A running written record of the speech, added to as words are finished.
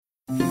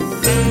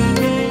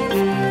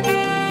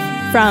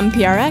From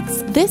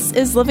PRX, this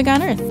is Living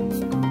on Earth.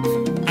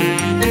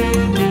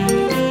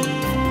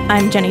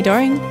 I'm Jenny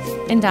Doring.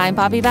 And I'm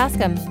Bobby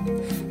Bascom.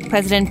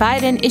 President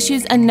Biden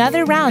issues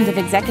another round of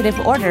executive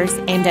orders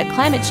aimed at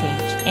climate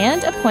change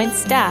and appoints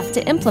staff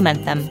to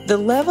implement them. The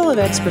level of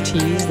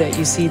expertise that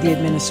you see the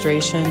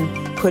administration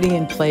putting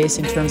in place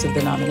in terms of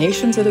the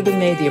nominations that have been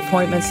made, the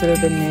appointments that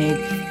have been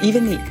made,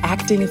 even the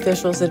acting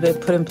officials that have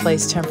been put in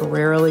place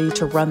temporarily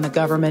to run the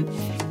government,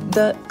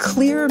 the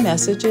clear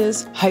message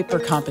is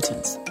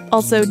hyper-competence.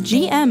 Also,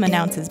 GM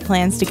announces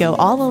plans to go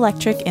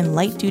all-electric in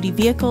light-duty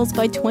vehicles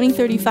by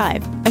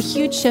 2035, a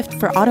huge shift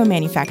for auto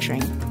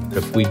manufacturing.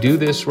 If we do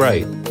this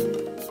right,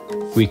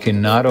 we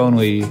can not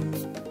only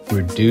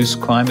reduce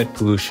climate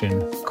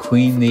pollution,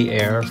 clean the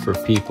air for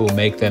people,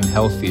 make them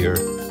healthier,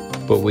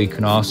 but we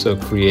can also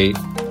create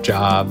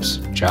jobs.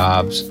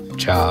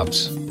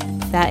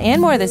 That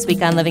and more this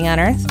week on Living on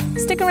Earth.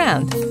 Stick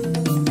around.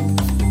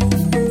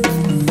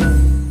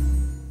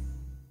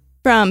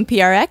 From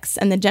PRX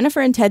and the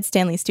Jennifer and Ted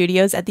Stanley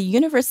studios at the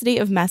University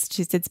of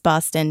Massachusetts,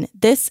 Boston,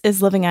 this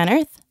is Living on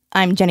Earth.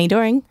 I'm Jenny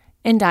Doring.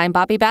 And I'm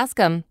Bobby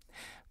Bascom.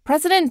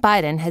 President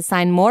Biden has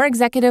signed more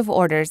executive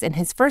orders in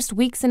his first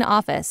weeks in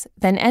office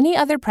than any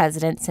other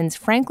president since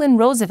Franklin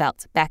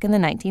Roosevelt back in the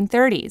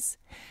 1930s.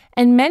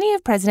 And many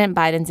of President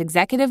Biden's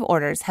executive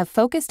orders have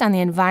focused on the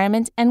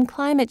environment and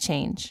climate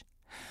change.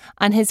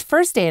 On his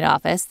first day in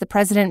office, the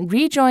president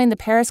rejoined the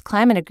Paris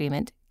Climate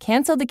Agreement,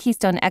 canceled the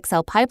Keystone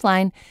XL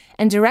pipeline,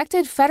 and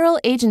directed federal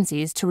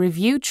agencies to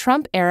review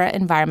Trump-era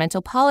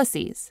environmental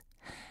policies.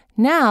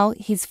 Now,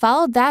 he's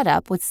followed that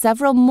up with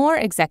several more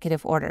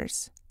executive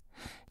orders.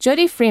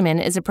 Jody Freeman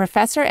is a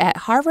professor at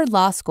Harvard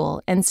Law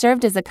School and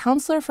served as a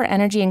counselor for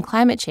energy and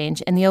climate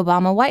change in the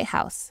Obama White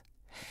House.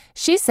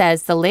 She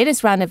says the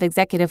latest round of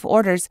executive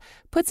orders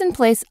puts in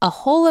place a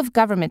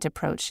whole-of-government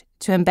approach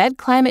to embed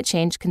climate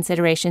change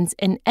considerations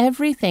in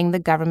everything the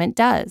government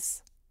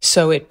does.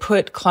 So it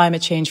put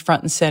climate change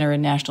front and center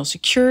in national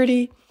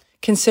security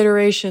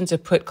considerations.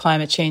 It put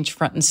climate change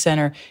front and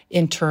center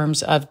in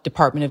terms of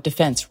Department of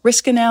Defense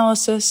risk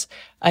analysis.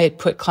 It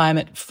put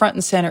climate front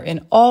and center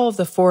in all of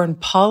the foreign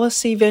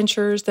policy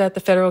ventures that the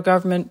federal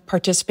government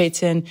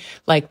participates in,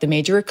 like the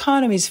Major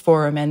Economies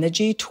Forum and the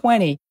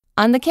G20.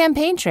 On the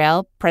campaign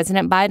trail,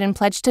 President Biden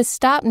pledged to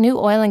stop new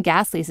oil and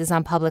gas leases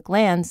on public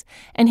lands,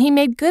 and he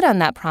made good on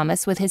that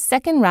promise with his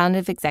second round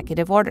of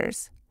executive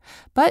orders.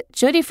 But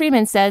Jody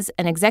Freeman says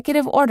an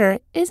executive order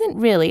isn't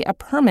really a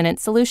permanent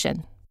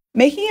solution.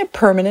 Making it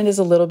permanent is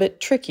a little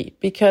bit tricky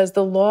because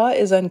the law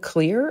is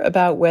unclear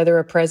about whether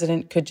a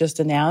president could just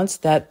announce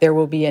that there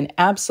will be an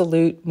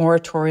absolute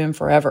moratorium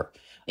forever,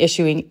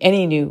 issuing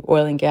any new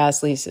oil and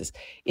gas leases.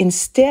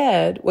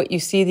 Instead, what you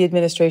see the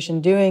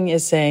administration doing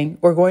is saying,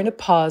 we're going to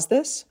pause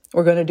this,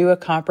 we're going to do a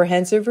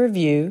comprehensive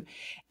review,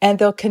 and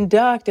they'll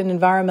conduct an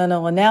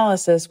environmental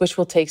analysis, which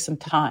will take some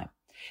time.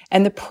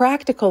 And the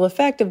practical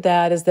effect of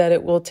that is that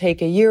it will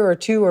take a year or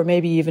two or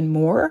maybe even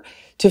more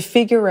to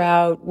figure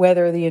out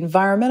whether the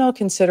environmental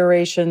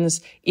considerations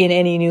in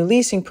any new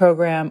leasing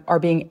program are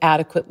being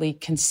adequately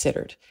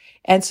considered.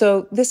 And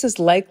so this is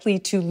likely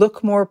to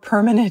look more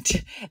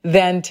permanent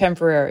than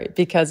temporary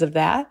because of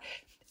that.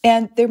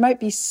 And there might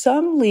be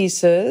some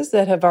leases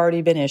that have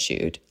already been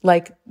issued,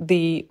 like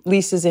the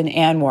leases in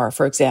ANWR,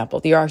 for example,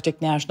 the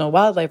Arctic National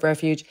Wildlife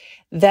Refuge,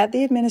 that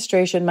the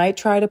administration might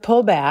try to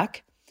pull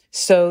back.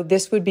 So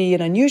this would be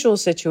an unusual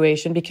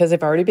situation because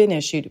they've already been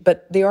issued.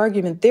 But the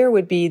argument there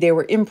would be they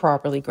were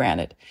improperly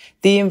granted.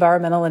 The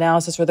environmental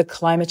analysis or the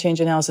climate change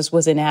analysis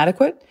was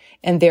inadequate,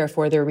 and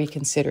therefore they're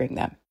reconsidering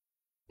them.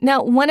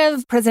 Now, one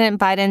of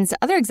President Biden's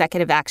other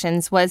executive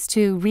actions was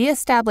to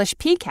reestablish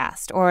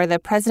PCAST, or the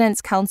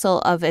President's Council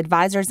of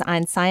Advisors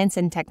on Science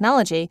and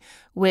Technology,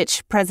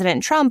 which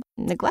President Trump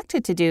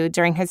neglected to do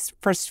during his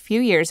first few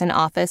years in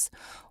office.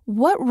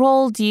 What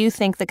role do you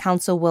think the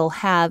council will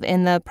have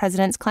in the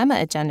president's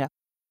climate agenda?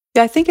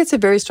 I think it's a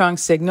very strong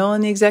signal in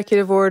the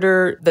executive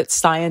order that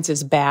science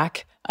is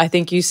back. I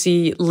think you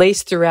see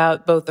laced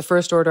throughout both the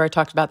first order I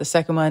talked about, the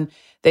second one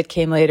that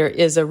came later,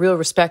 is a real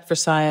respect for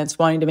science,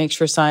 wanting to make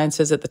sure science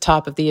is at the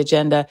top of the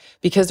agenda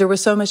because there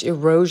was so much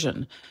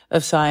erosion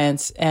of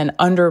science and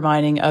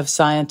undermining of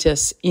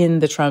scientists in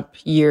the Trump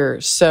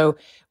years. So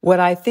what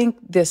I think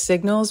this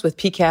signals with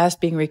PCAST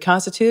being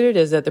reconstituted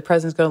is that the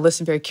president's going to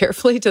listen very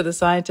carefully to the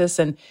scientists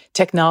and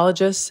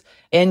technologists,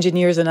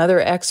 engineers, and other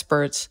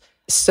experts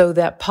so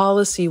that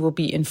policy will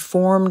be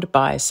informed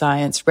by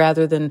science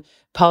rather than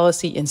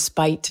policy in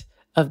spite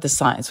of the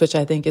science, which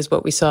I think is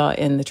what we saw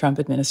in the Trump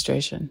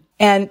administration.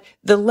 And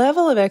the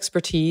level of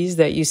expertise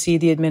that you see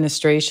the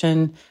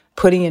administration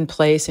putting in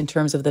place in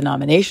terms of the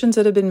nominations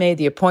that have been made,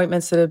 the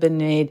appointments that have been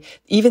made,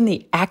 even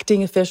the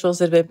acting officials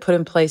that have been put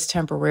in place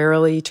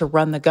temporarily to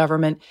run the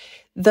government,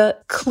 the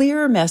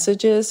clear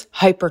message is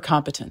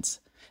hyper-competence.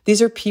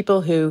 These are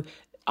people who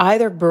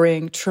either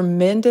bring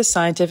tremendous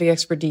scientific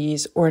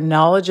expertise or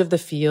knowledge of the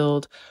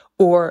field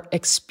or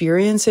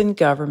experience in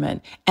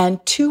government,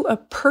 and to a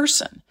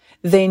person,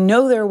 They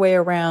know their way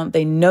around.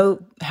 They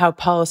know how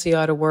policy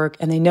ought to work,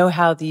 and they know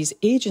how these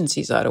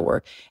agencies ought to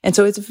work. And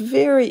so it's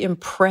very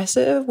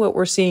impressive what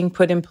we're seeing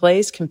put in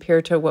place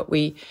compared to what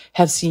we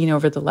have seen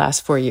over the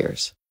last 4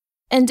 years.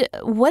 And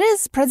what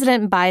is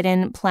President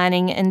Biden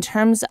planning in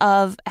terms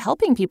of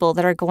helping people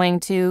that are going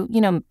to,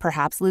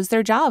 perhaps lose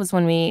their jobs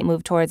when we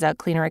move towards a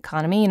cleaner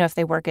economy, if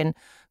they work in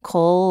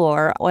coal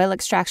or oil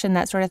extraction,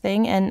 that sort of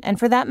thing. And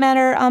for that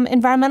matter,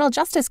 environmental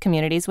justice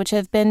communities, which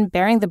have been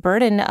bearing the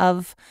burden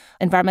of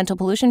environmental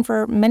pollution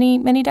for many,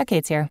 many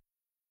decades here.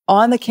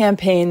 On the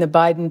campaign, the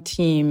Biden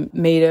team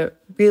made a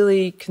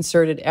really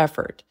concerted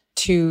effort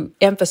to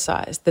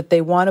emphasize that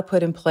they want to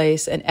put in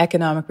place an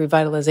economic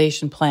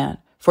revitalization plan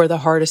for the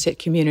hardest hit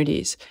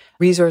communities,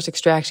 resource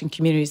extraction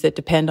communities that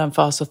depend on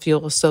fossil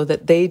fuels, so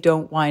that they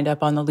don't wind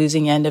up on the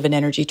losing end of an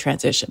energy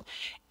transition.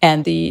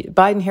 And the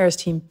Biden-Harris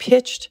team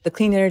pitched the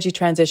clean energy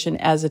transition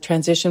as a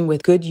transition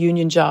with good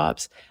union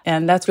jobs.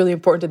 And that's really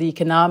important to the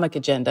economic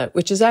agenda,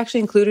 which is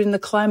actually included in the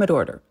climate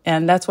order.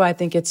 And that's why I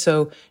think it's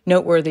so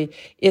noteworthy.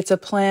 It's a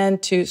plan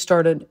to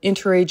start an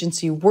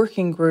interagency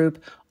working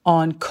group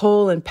on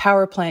coal and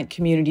power plant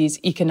communities'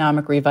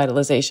 economic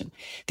revitalization.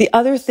 The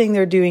other thing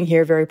they're doing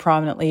here very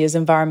prominently is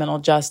environmental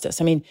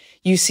justice. I mean,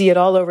 you see it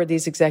all over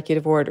these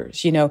executive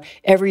orders.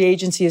 Every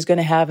agency is going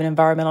to have an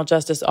environmental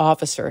justice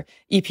officer.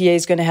 EPA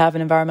is going to have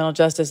an environmental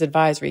justice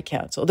advisory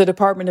council. The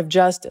Department of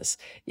Justice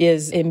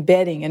is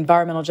embedding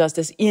environmental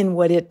justice in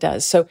what it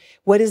does. So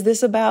what is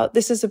this about?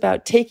 This is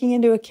about taking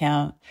into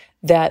account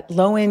that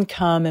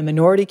low-income and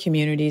minority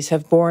communities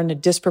have borne a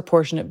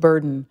disproportionate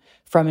burden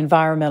from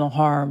environmental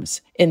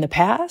harms in the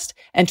past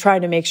and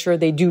trying to make sure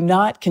they do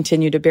not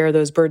continue to bear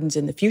those burdens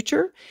in the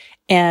future.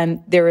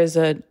 And there is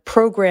a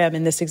program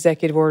in this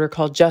executive order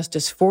called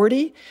Justice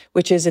 40,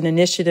 which is an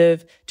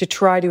initiative to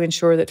try to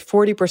ensure that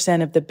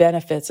 40% of the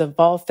benefits of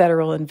all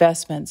federal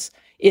investments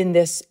in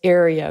this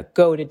area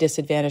go to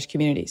disadvantaged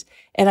communities.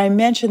 And I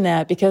mention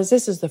that because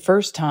this is the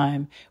first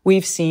time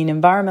we've seen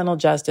environmental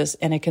justice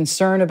and a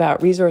concern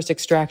about resource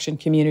extraction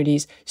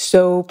communities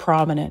so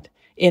prominent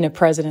in a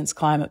president's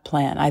climate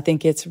plan. I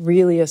think it's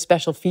really a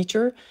special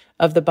feature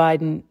of the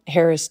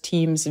Biden-Harris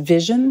team's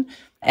vision,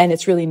 and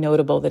it's really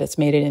notable that it's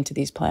made it into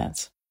these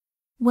plans.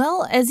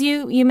 Well, as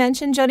you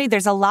mentioned, Jody,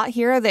 there's a lot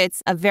here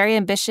that's a very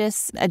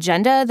ambitious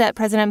agenda that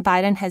President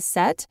Biden has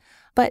set.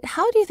 But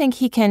how do you think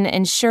he can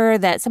ensure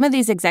that some of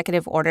these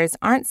executive orders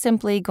aren't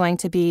simply going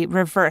to be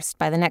reversed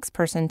by the next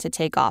person to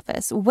take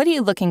office? What are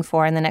you looking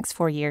for in the next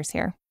 4 years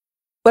here?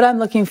 What I'm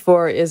looking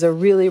for is a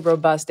really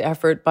robust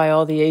effort by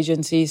all the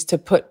agencies to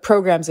put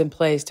programs in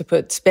place, to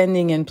put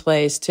spending in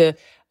place, to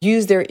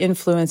use their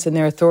influence and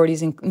their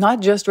authorities, in not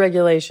just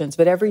regulations,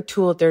 but every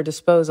tool at their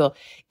disposal.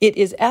 It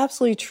is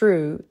absolutely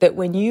true that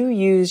when you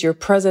use your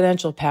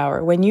presidential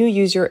power, when you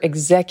use your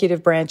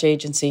executive branch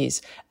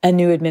agencies, a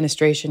new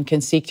administration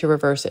can seek to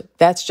reverse it.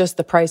 That's just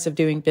the price of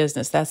doing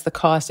business. That's the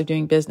cost of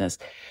doing business.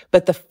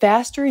 But the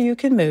faster you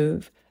can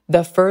move,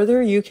 the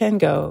further you can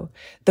go,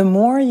 the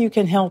more you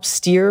can help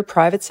steer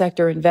private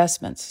sector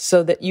investments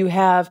so that you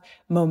have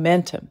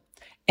momentum.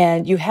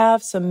 And you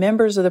have some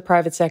members of the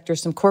private sector,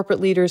 some corporate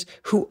leaders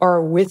who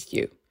are with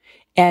you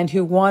and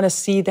who want to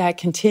see that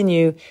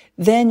continue.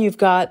 Then you've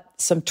got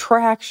some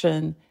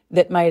traction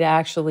that might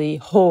actually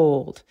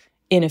hold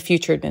in a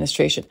future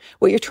administration.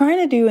 What you're trying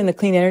to do in the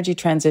clean energy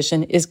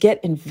transition is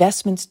get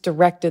investments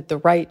directed the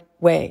right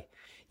way.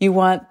 You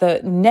want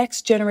the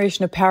next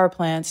generation of power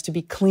plants to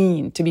be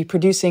clean, to be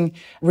producing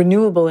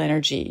renewable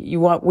energy. You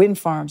want wind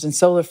farms and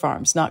solar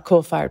farms, not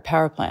coal-fired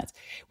power plants.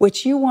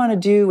 What you want to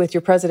do with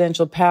your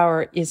presidential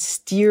power is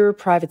steer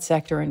private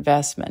sector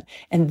investment.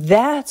 And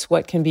that's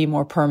what can be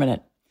more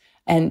permanent.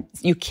 And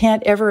you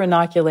can't ever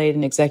inoculate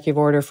an executive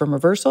order from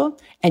reversal,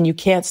 and you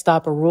can't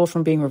stop a rule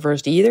from being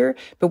reversed either.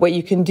 But what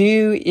you can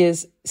do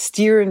is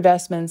steer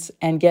investments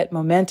and get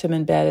momentum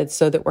embedded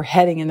so that we're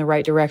heading in the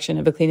right direction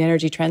of a clean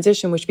energy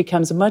transition, which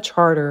becomes much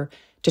harder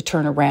to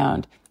turn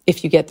around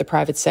if you get the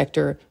private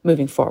sector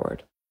moving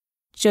forward.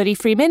 Jody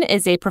Freeman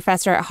is a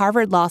professor at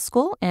Harvard Law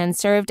School and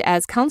served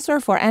as counselor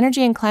for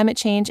energy and climate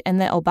change in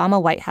the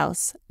Obama White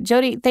House.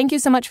 Jody, thank you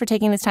so much for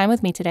taking this time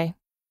with me today.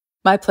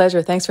 My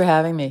pleasure. Thanks for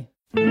having me.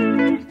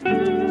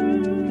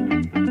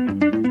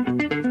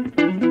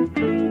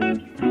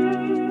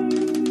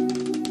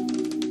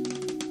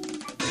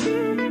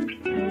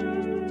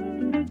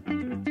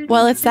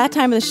 Well, it's that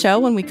time of the show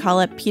when we call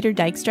up Peter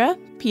Dykstra.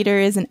 Peter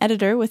is an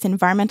editor with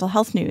Environmental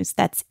Health News.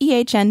 That's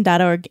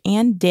ehn.org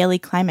and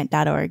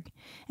dailyclimate.org.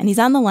 And he's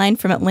on the line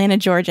from Atlanta,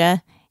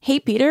 Georgia. Hey,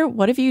 Peter,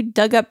 what have you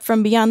dug up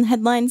from beyond the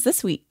headlines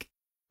this week?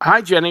 Hi,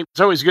 Jenny. It's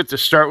always good to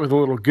start with a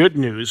little good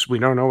news. We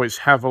don't always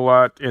have a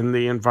lot in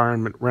the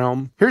environment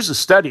realm. Here's a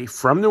study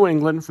from New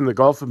England, from the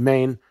Gulf of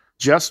Maine,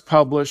 just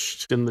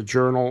published in the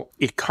journal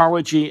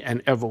Ecology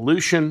and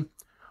Evolution.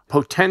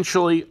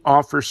 Potentially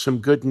offers some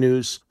good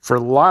news for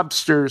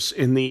lobsters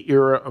in the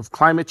era of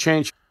climate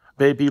change.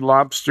 Baby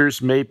lobsters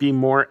may be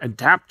more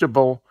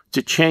adaptable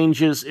to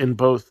changes in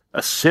both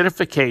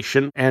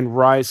acidification and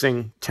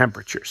rising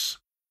temperatures.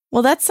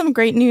 Well, that's some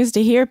great news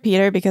to hear,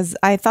 Peter, because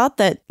I thought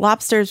that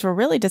lobsters were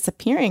really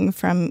disappearing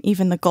from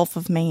even the Gulf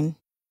of Maine.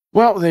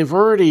 Well, they've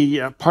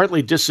already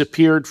partly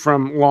disappeared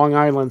from Long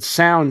Island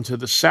Sound to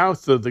the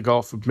south of the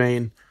Gulf of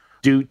Maine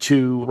due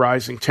to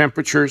rising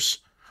temperatures.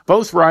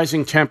 Both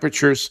rising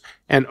temperatures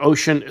and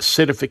ocean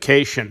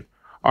acidification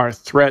are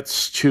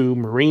threats to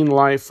marine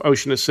life.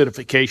 Ocean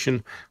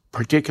acidification,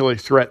 particularly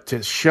threat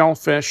to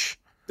shellfish.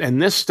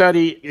 And this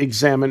study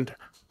examined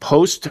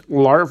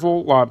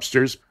post-larval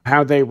lobsters,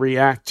 how they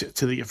react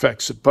to the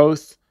effects of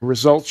both.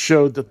 Results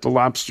showed that the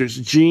lobster's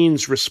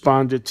genes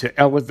responded to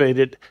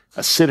elevated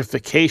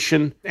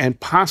acidification and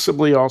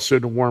possibly also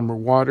to warmer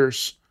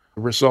waters.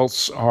 The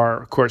results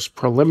are, of course,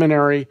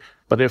 preliminary,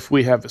 but if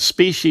we have a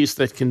species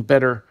that can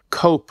better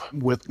cope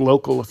with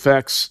local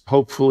effects,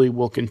 hopefully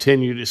we'll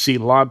continue to see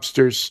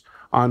lobsters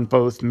on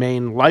both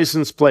Maine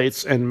license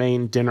plates and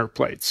Maine dinner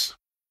plates.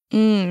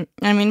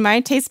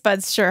 My taste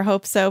buds sure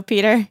hope so,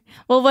 Peter.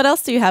 Well, what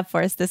else do you have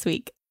for us this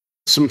week?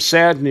 Some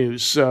sad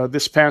news.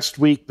 This past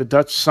week, the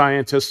Dutch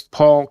scientist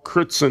Paul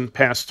Crutzen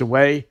passed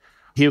away.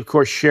 He, of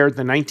course, shared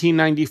the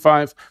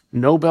 1995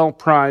 Nobel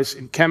Prize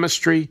in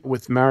Chemistry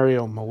with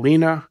Mario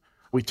Molina.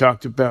 We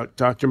talked about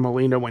Dr.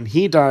 Molina when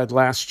he died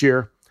last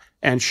year,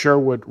 and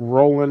Sherwood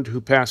Rowland,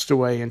 who passed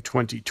away in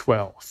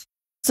 2012.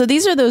 So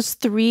these are those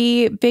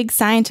three big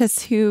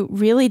scientists who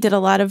really did a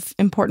lot of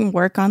important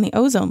work on the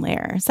ozone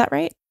layer. Is that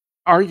right?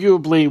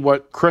 Arguably,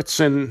 what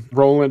Crutzen,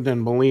 Rowland,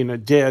 and Molina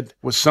did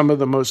was some of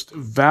the most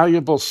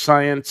valuable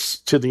science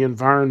to the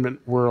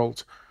environment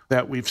world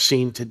that we've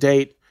seen to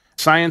date.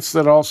 Science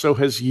that also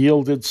has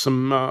yielded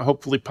some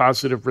hopefully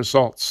positive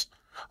results.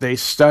 They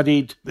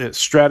studied the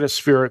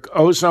stratospheric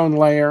ozone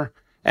layer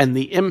and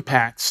the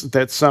impacts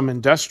that some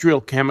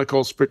industrial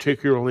chemicals,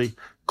 particularly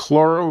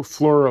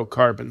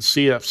chlorofluorocarbons,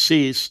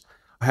 CFCs,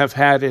 have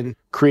had in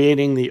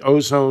creating the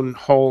ozone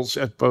holes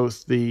at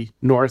both the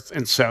North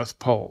and South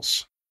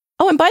poles.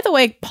 Oh, and by the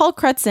way, Paul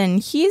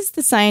Crutzen, he's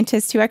the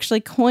scientist who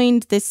actually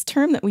coined this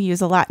term that we use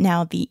a lot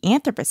now, the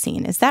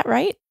Anthropocene. Is that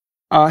right?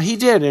 He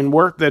did, in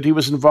work that he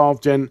was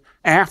involved in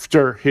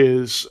after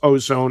his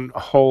ozone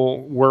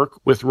hole work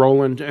with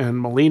Rowland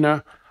and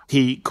Molina.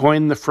 He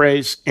coined the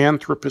phrase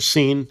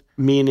Anthropocene,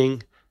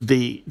 meaning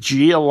the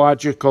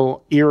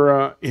geological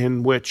era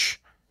in which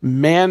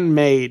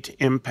man-made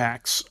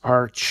impacts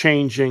are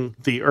changing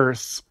the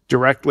Earth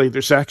directly.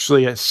 There's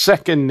actually a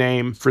second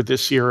name for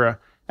this era,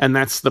 and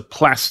that's the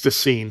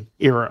Plasticine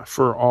era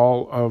for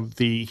all of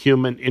the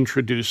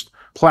human-introduced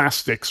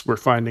plastics we're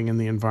finding in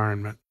the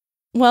environment.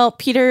 Well,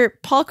 Peter,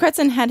 Paul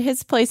Crutzen had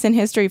his place in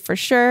history for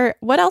sure.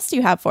 What else do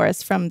you have for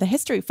us from the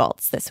history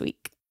faults this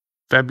week?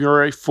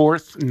 February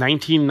 4th,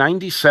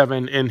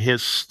 1997, in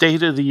his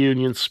State of the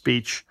Union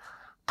speech,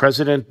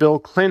 President Bill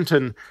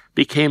Clinton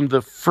became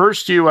the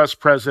first U.S.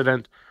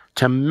 president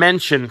to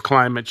mention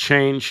climate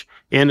change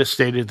in a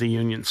State of the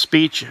Union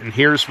speech. And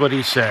here's what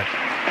he said.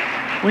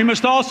 We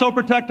must also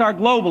protect our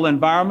global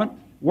environment,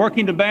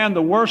 working to ban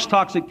the worst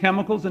toxic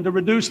chemicals and to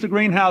reduce the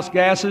greenhouse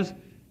gases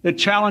that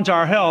challenge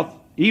our health,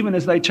 even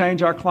as they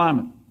change our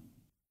climate.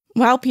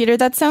 Wow, Peter,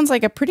 that sounds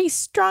like a pretty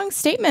strong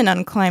statement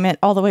on climate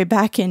all the way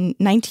back in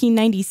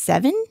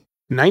 1997?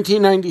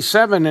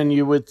 1997, and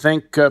you would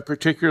think,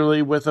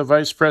 particularly with a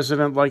vice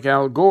president like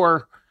Al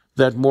Gore,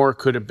 that more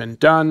could have been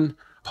done.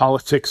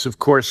 Politics, of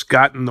course,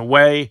 got in the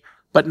way.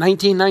 But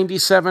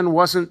 1997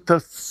 wasn't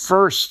the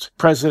first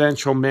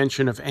presidential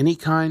mention of any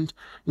kind.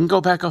 You can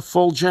go back a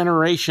full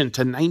generation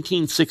to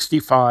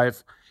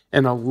 1965.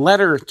 In a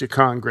letter to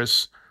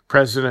Congress,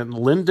 President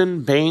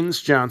Lyndon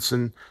Baines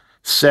Johnson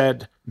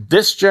said,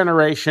 "This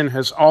generation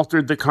has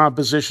altered the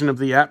composition of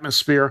the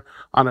atmosphere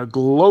on a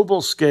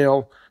global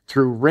scale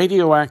through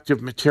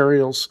radioactive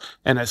materials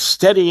and a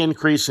steady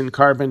increase in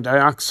carbon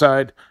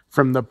dioxide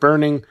from the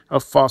burning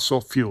of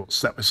fossil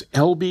fuels." That was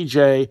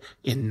LBJ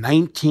in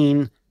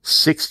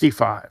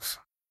 1965.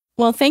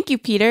 Well, thank you,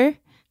 Peter.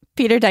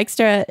 Peter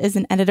Dykstra is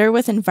an editor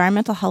with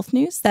Environmental Health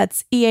News.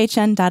 That's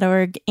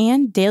ehn.org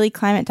and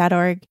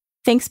dailyclimate.org.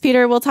 Thanks,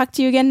 Peter. We'll talk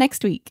to you again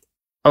next week.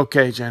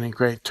 Okay, Jenny,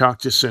 great. Talk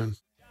to you soon.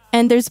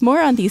 And there's more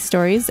on these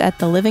stories at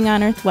the Living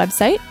on Earth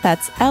website.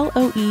 That's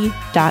loe.org.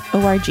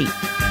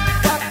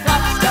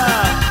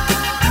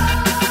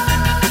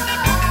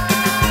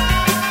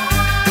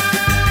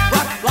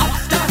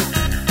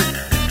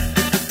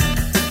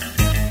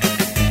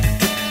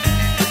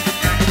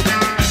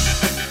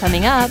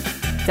 Coming up,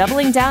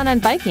 doubling down on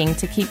biking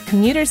to keep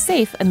commuters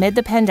safe amid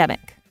the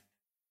pandemic.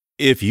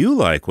 If you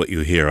like what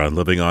you hear on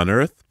Living on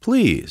Earth,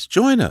 please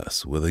join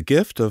us with a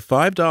gift of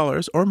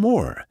 $5 or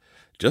more.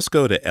 Just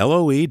go to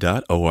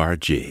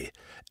loe.org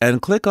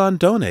and click on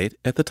Donate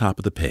at the top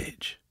of the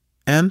page.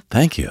 And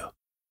thank you.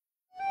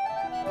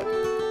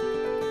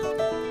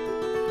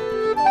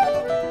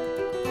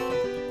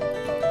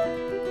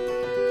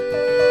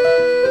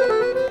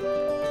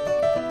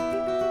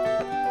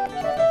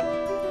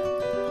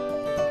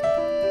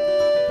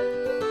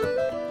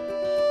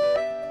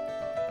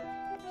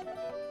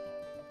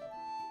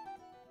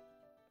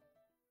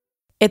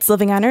 It's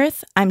Living on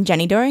Earth. I'm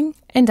Jenny Doering.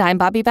 And I'm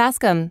Bobby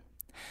Bascom.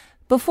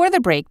 Before the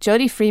break,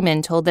 Jody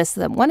Freeman told us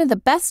that one of the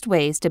best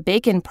ways to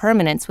bake in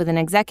permanence with an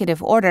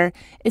executive order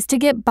is to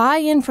get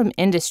buy-in from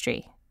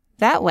industry.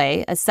 That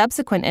way, a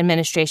subsequent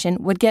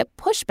administration would get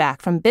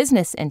pushback from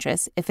business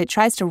interests if it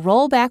tries to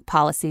roll back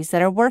policies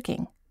that are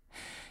working.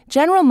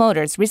 General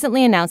Motors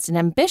recently announced an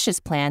ambitious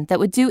plan that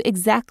would do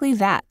exactly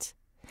that.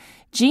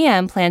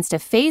 GM plans to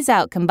phase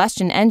out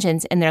combustion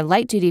engines in their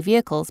light-duty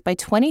vehicles by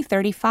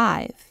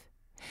 2035.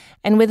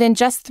 And within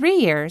just 3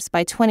 years,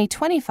 by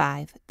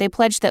 2025, they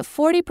pledged that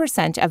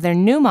 40% of their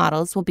new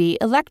models will be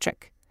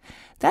electric.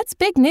 That's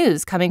big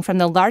news coming from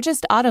the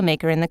largest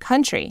automaker in the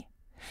country.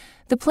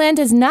 The plan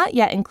does not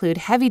yet include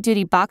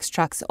heavy-duty box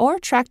trucks or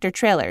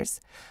tractor-trailers,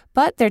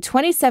 but their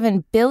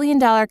 $27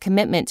 billion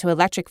commitment to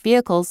electric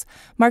vehicles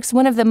marks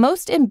one of the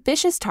most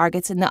ambitious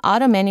targets in the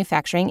auto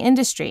manufacturing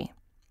industry.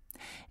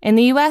 In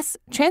the U.S.,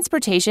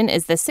 transportation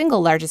is the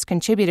single largest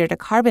contributor to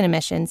carbon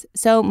emissions,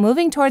 so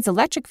moving towards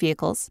electric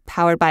vehicles,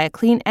 powered by a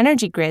clean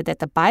energy grid that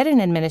the Biden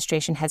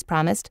administration has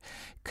promised,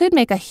 could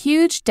make a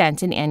huge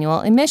dent in annual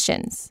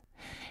emissions.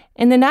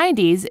 In the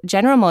 90s,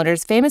 General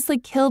Motors famously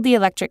killed the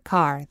electric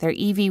car, their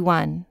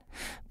EV1.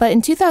 But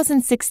in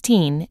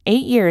 2016,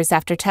 8 years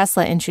after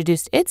Tesla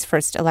introduced its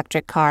first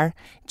electric car,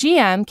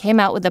 GM came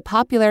out with the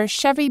popular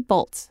Chevy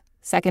Bolt,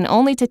 second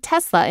only to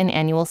Tesla in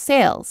annual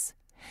sales.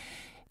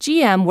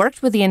 GM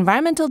worked with the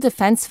Environmental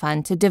Defense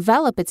Fund to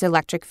develop its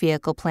electric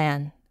vehicle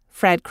plan.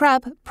 Fred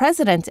Krupp,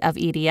 president of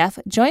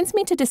EDF, joins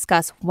me to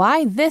discuss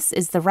why this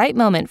is the right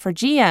moment for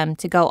GM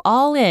to go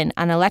all in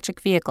on electric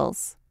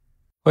vehicles.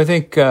 Well, I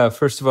think,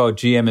 first of all,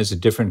 GM is a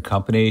different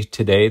company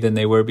today than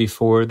they were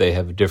before. They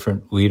have a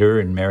different leader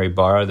in Mary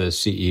Barra, the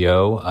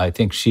CEO. I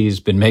think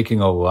she's been making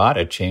a lot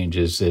of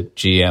changes at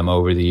GM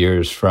over the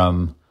years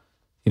from,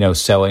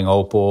 selling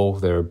Opel,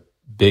 their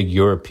big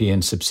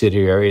European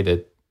subsidiary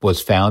that was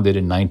founded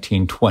in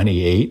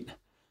 1928,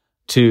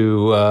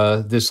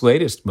 to this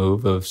latest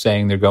move of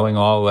saying they're going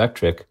all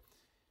electric.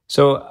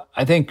 So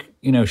I think,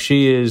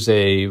 she is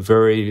a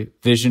very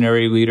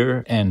visionary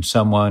leader and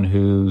someone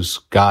who's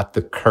got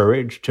the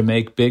courage to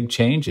make big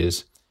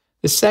changes.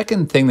 The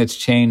second thing that's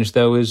changed,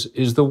 though,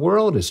 is the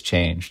world has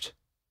changed.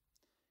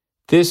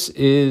 This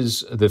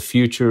is the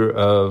future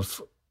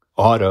of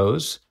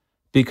autos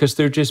because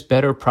they're just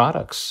better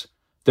products.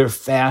 They're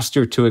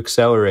faster to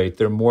accelerate.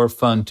 They're more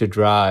fun to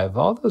drive.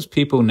 All those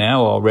people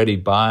now already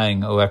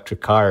buying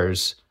electric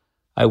cars,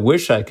 I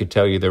wish I could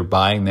tell you they're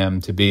buying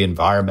them to be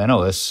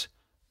environmentalists.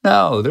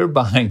 No, they're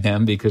buying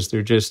them because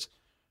they're just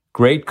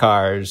great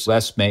cars,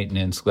 less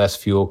maintenance, less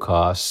fuel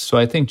costs. So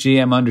I think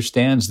GM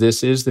understands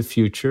this is the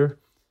future.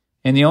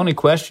 And the only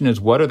question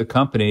is, what are the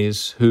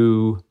companies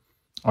who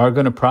are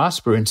going to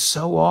prosper? And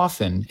so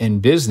often in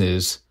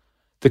business,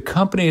 the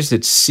companies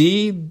that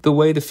see the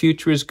way the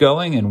future is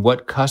going and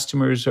what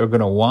customers are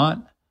going to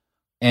want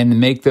and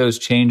make those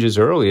changes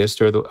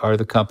earliest are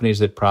the companies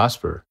that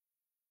prosper.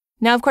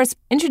 Now, of course,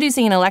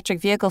 introducing an electric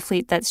vehicle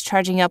fleet that's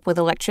charging up with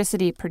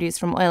electricity produced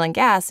from oil and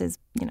gas is,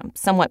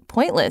 somewhat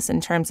pointless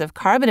in terms of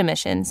carbon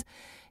emissions.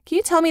 Can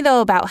you tell me,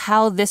 though, about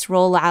how this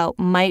rollout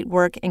might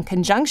work in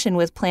conjunction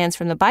with plans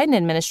from the Biden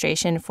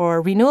administration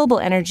for renewable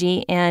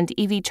energy and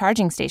EV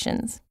charging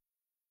stations?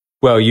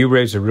 Well, you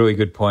raise a really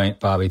good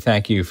point, Bobby.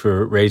 Thank you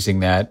for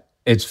raising that.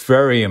 It's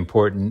very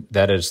important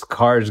that as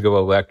cars go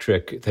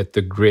electric, that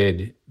the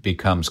grid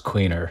becomes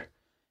cleaner.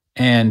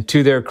 And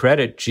to their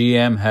credit,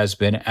 GM has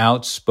been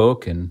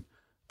outspoken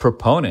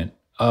proponent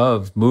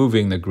of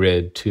moving the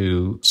grid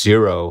to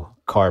zero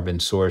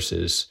carbon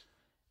sources.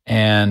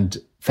 And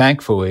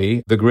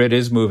thankfully, the grid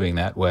is moving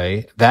that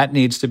way. That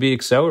needs to be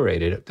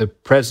accelerated. The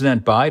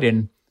President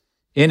Biden,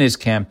 in his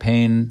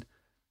campaign,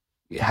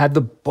 had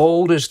the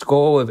boldest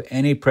goal of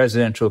any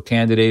presidential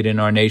candidate in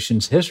our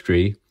nation's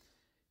history.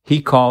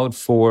 He called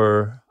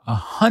for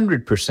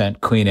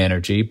 100% clean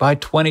energy by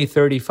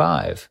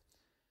 2035.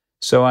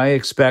 So I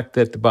expect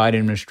that the Biden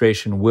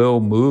administration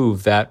will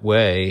move that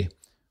way,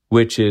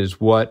 which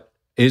is what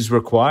is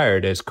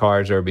required as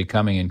cars are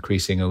becoming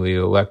increasingly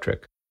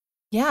electric.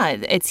 Yeah,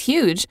 it's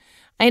huge.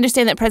 I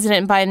understand that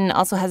President Biden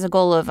also has a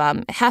goal of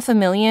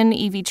 500,000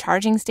 EV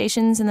charging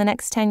stations in the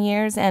next 10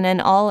 years and an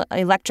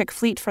all-electric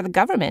fleet for the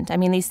government. I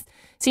mean, these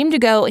seem to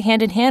go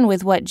hand in hand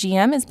with what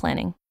GM is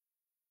planning.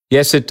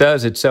 Yes, it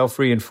does. It's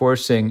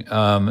self-reinforcing.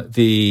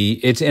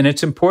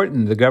 It's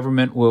important. The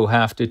government will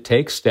have to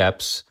take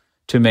steps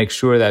to make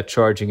sure that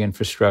charging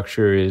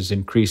infrastructure is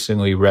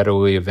increasingly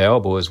readily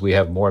available. As we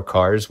have more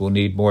cars, we'll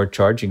need more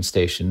charging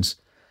stations.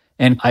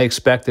 And I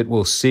expect that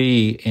we'll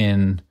see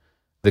in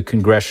the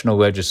congressional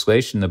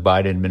legislation the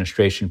Biden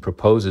administration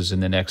proposes in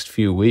the next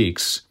few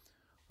weeks,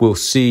 we'll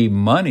see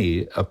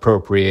money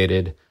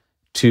appropriated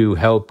to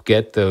help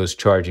get those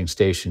charging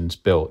stations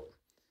built.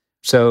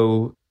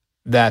 So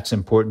that's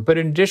important. But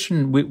in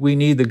addition, we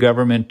need the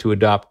government to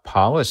adopt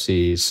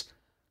policies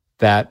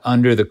that,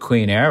 under the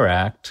Clean Air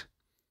Act,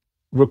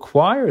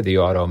 require the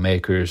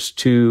automakers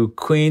to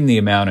clean the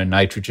amount of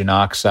nitrogen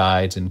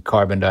oxides and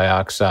carbon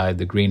dioxide,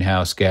 the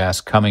greenhouse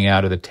gas coming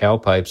out of the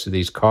tailpipes of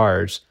these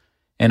cars.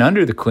 And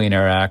under the Clean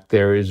Air Act,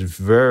 there is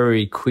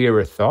very clear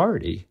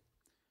authority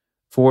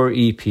for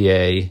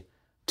EPA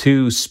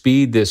to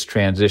speed this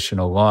transition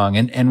along.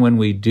 And when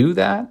we do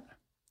that,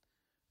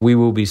 we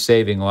will be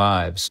saving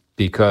lives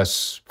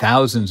because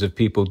thousands of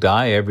people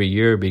die every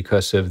year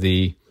because of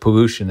the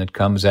pollution that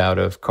comes out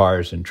of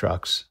cars and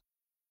trucks.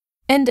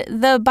 And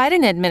the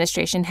Biden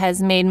administration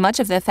has made much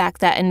of the fact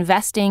that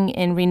investing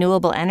in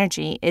renewable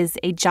energy is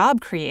a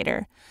job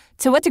creator.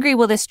 To what degree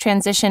will this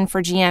transition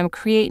for GM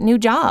create new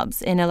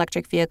jobs in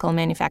electric vehicle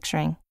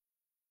manufacturing?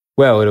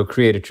 Well, it'll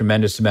create a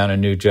tremendous amount of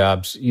new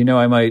jobs.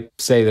 I might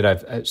say that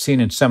I've seen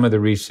in some of the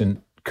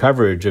recent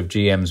coverage of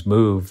GM's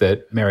move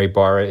that Mary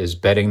Barra is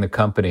betting the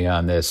company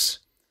on this.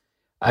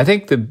 I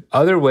think the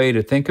other way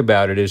to think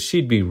about it is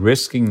she'd be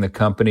risking the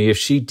company if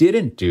she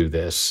didn't do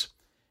this,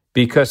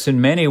 because in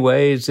many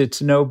ways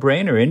it's a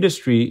no-brainer.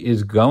 Industry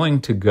is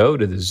going to go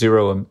to the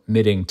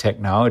zero-emitting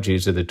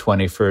technologies of the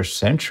 21st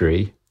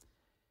century.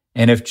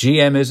 And if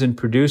GM isn't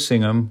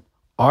producing them,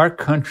 our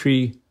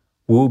country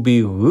will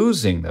be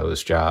losing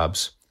those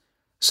jobs.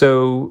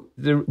 So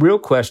the real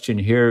question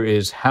here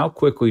is, how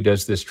quickly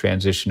does this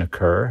transition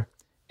occur?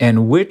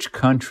 And which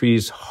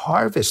countries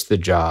harvest the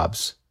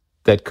jobs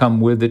that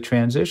come with the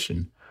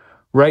transition?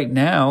 Right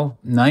now,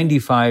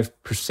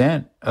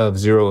 95% of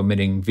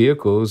zero-emitting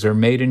vehicles are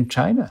made in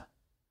China.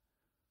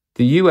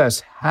 The U.S.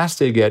 has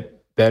to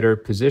get better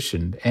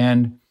positioned.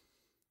 And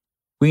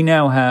we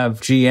now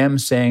have GM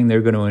saying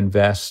they're going to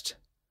invest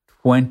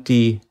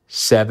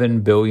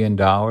 $27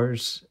 billion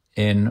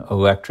in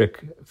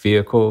electric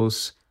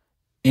vehicles.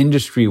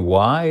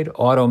 Industry-wide,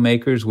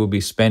 automakers will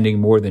be spending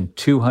more than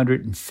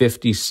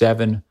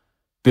 $257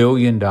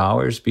 billion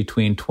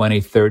between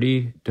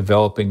 2030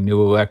 developing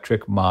new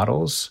electric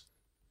models.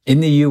 In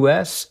the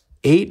U.S.,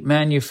 8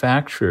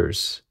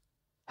 manufacturers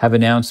have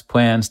announced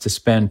plans to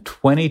spend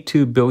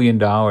 $22 billion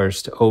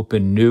to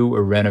open new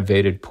or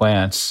renovated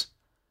plants.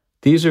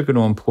 These are going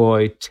to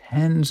employ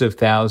tens of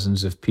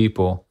thousands of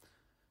people.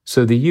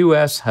 So the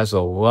U.S. has a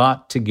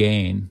lot to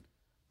gain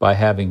by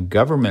having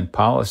government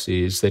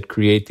policies that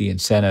create the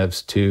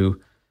incentives to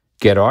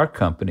get our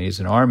companies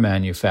and our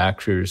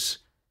manufacturers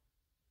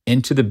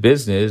into the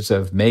business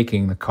of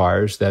making the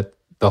cars that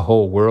the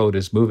whole world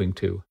is moving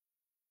to.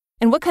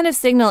 And what kind of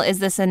signal is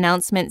this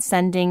announcement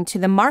sending to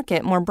the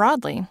market more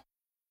broadly?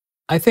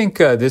 I think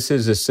this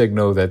is a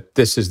signal that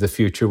this is the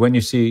future. When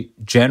you see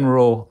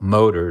General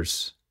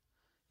Motors,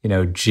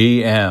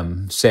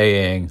 GM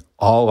saying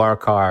all our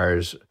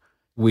cars,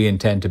 we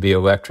intend to be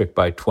electric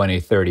by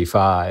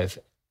 2035.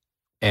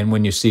 And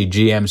when you see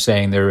GM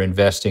saying they're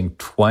investing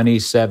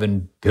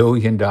 $27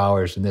 billion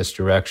in this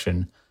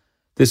direction,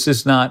 this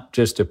is not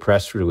just a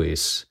press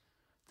release.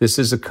 This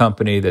is a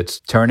company that's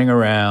turning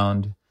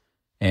around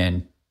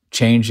and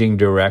changing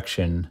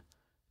direction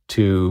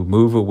to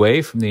move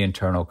away from the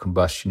internal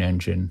combustion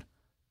engine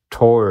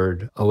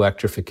toward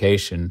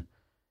electrification.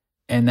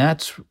 And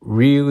that's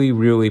really,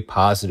 really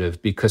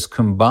positive, because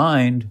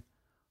combined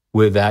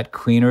with that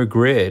cleaner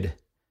grid,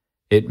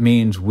 it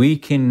means we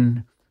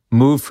can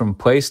move from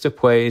place to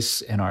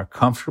place in our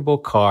comfortable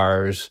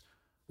cars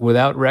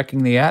without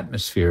wrecking the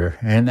atmosphere.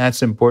 And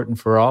that's important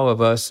for all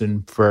of us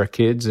and for our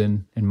kids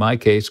and, in my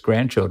case,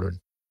 grandchildren.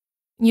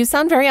 You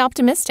sound very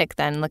optimistic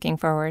then, looking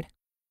forward.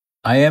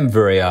 I am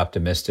very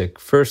optimistic.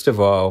 First of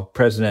all,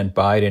 President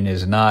Biden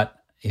is not,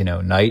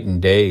 night and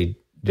day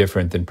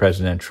different than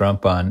President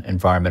Trump on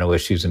environmental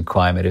issues and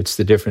climate. It's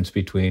the difference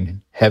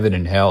between heaven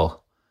and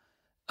hell.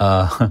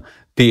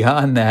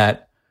 Beyond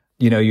that,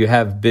 you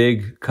have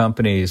big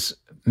companies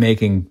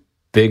making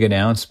big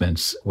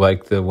announcements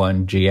like the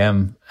one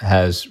GM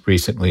has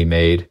recently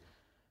made.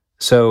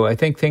 So I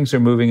think things are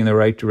moving in the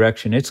right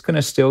direction. It's going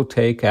to still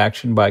take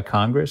action by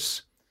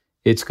Congress.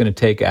 It's going to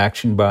take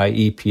action by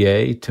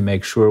EPA to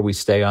make sure we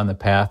stay on the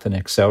path and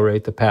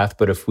accelerate the path.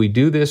 But if we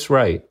do this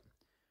right,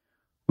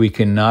 we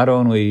can not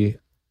only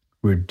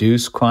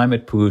reduce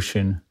climate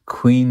pollution,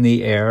 clean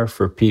the air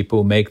for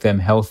people, make them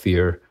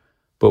healthier,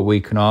 but we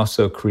can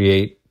also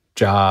create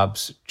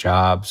jobs,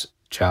 jobs,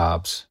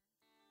 jobs.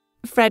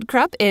 Fred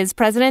Krupp is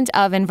president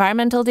of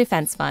Environmental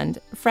Defense Fund.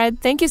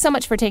 Fred, thank you so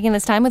much for taking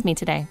this time with me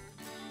today.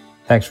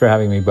 Thanks for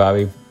having me,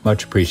 Bobby.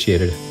 Much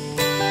appreciated.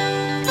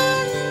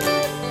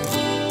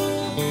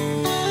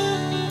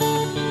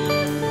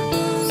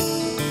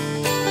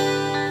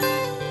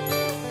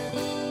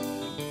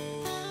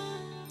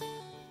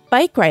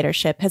 Bike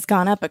ridership has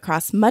gone up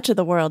across much of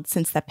the world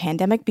since the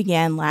pandemic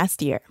began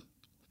last year.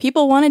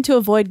 People wanted to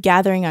avoid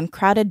gathering on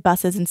crowded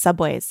buses and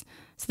subways,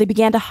 so they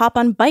began to hop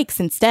on bikes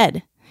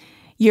instead.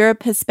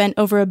 Europe has spent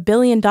over $1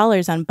 billion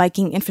on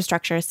biking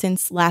infrastructure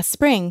since last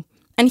spring,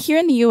 and here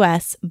in the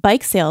U.S.,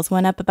 bike sales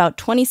went up about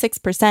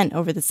 26%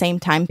 over the same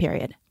time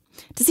period.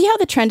 To see how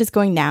the trend is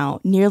going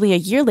now, nearly a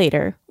year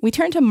later, we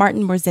turn to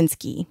Martin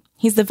Morzynski.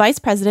 He's the vice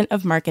president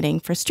of marketing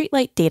for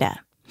Streetlight Data.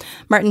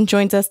 Martin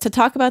joins us to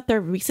talk about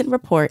their recent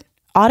report,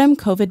 Autumn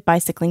COVID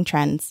Bicycling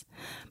Trends.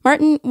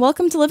 Martin,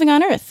 welcome to Living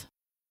on Earth.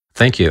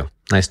 Thank you.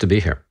 Nice to be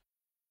here.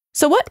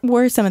 So what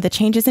were some of the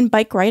changes in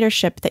bike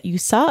ridership that you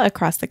saw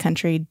across the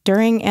country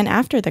during and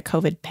after the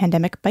COVID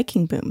pandemic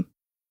biking boom?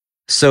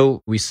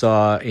 So we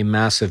saw a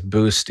massive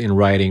boost in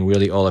riding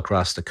really all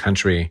across the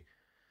country,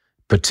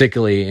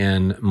 particularly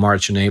in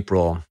March and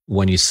April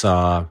when you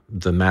saw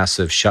the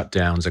massive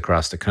shutdowns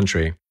across the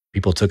country.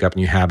 People took up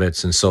new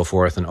habits and so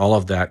forth, and all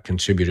of that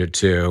contributed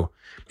to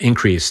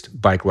increased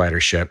bike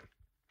ridership.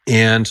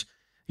 And,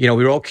 we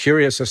were all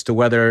curious as to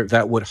whether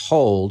that would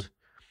hold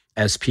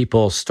as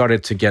people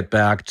started to get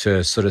back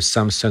to sort of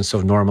some sense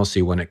of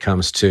normalcy when it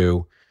comes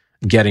to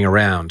getting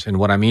around. And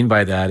what I mean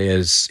by that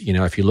is,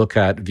 if you look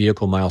at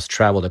vehicle miles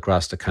traveled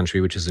across the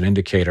country, which is an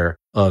indicator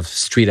of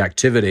street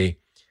activity,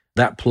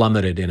 that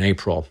plummeted in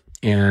April.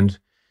 And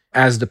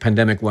as the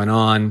pandemic went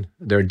on,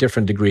 there are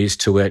different degrees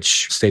to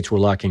which states were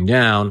locking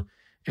down.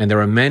 And there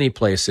were many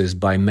places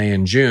by May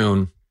and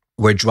June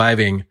where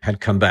driving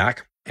had come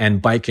back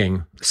and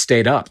biking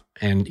stayed up.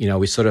 And,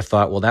 we sort of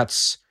thought, well,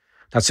 that's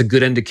a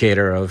good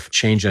indicator of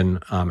change in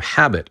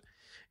habit.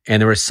 And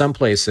there were some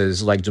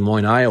places like Des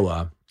Moines,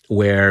 Iowa,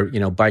 where,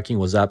 biking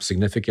was up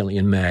significantly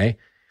in May.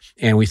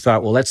 And we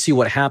thought, well, let's see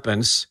what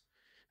happens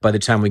by the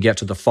time we get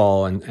to the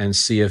fall and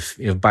see if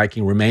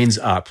biking remains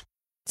up.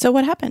 So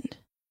what happened?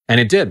 And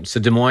it did. So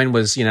Des Moines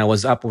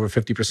was up over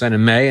 50%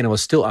 in May, and it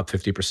was still up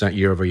 50%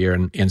 year over year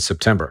in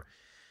September.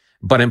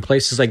 But in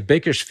places like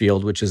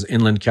Bakersfield, which is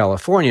inland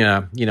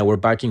California, where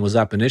biking was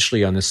up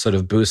initially on this sort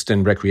of boost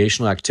in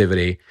recreational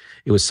activity,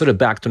 it was sort of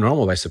back to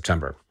normal by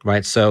September,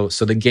 right? So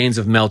the gains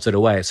have melted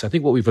away. So I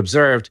think what we've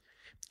observed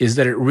is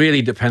that it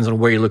really depends on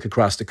where you look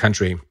across the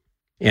country.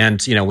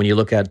 And, when you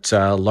look at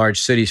large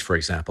cities, for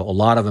example, a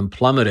lot of them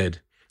plummeted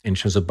in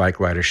terms of bike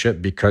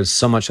ridership because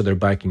so much of their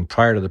biking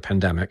prior to the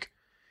pandemic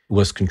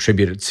was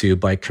contributed to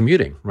by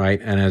commuting,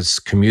 right? And as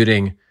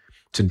commuting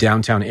to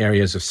downtown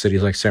areas of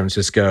cities like San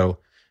Francisco,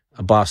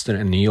 Boston,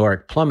 and New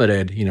York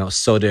plummeted,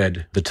 so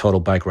did the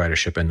total bike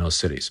ridership in those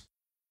cities.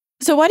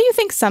 So why do you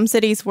think some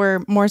cities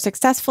were more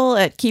successful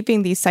at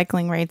keeping these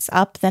cycling rates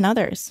up than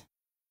others?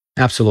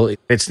 Absolutely.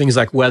 It's things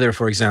like weather,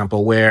 for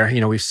example, where,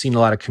 we've seen a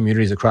lot of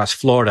communities across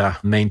Florida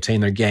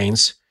maintain their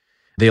gains.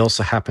 They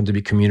also happen to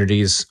be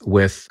communities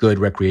with good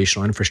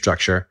recreational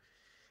infrastructure.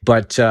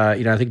 But,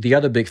 I think the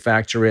other big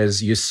factor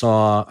is you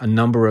saw a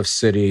number of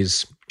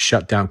cities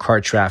shut down car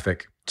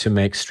traffic to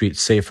make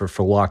streets safer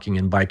for walking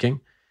and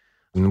biking.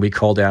 And we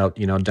called out,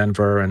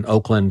 Denver and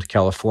Oakland,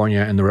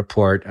 California in the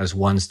report as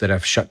ones that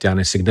have shut down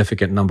a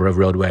significant number of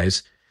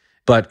roadways.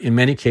 But in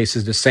many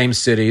cases, the same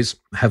cities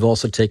have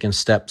also taken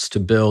steps to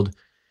build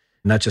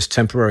not just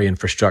temporary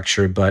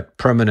infrastructure, but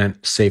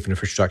permanent safe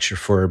infrastructure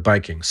for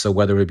biking. So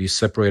whether it be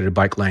separated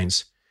bike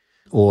lanes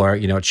or,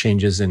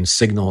 changes in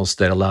signals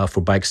that allow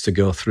for bikes to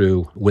go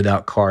through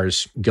without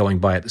cars going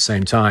by at the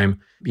same time,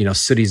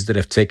 cities that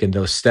have taken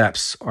those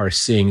steps are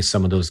seeing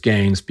some of those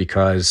gains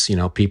because,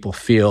 people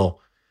feel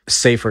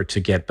safer to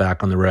get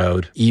back on the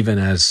road, even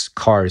as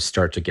cars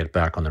start to get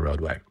back on the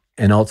roadway.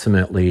 And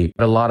ultimately,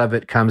 a lot of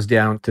it comes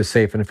down to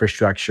safe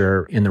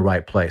infrastructure in the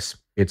right place.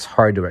 It's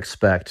hard to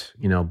expect,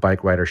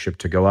 bike ridership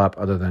to go up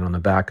other than on the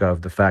back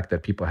of the fact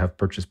that people have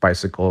purchased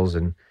bicycles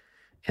and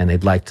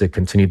they'd like to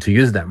continue to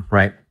use them,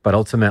 right? But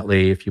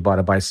ultimately, if you bought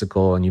a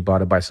bicycle and you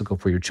bought a bicycle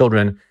for your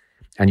children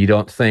and you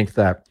don't think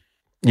that,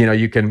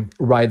 you can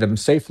ride them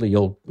safely,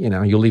 you'll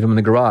leave them in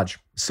the garage.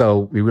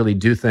 So we really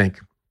do think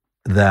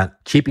that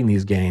keeping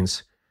these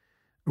gains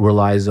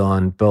relies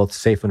on both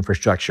safe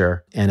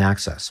infrastructure and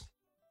access.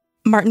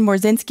 Martin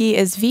Morzynski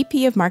is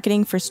VP of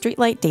Marketing for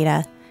Streetlight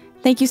Data.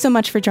 Thank you so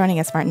much for joining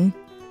us, Martin.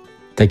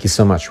 Thank you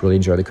so much. Really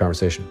enjoyed the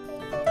conversation.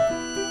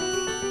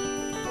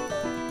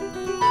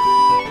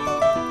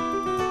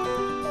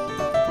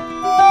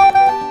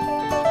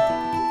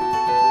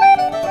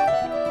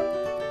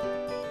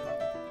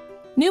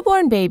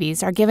 Newborn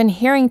babies are given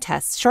hearing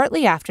tests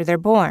shortly after they're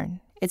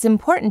born. It's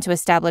important to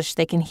establish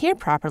they can hear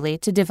properly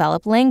to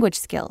develop language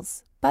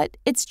skills. But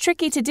it's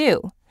tricky to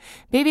do.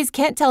 Babies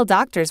can't tell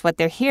doctors what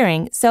they're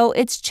hearing, so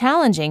it's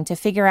challenging to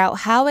figure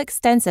out how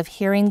extensive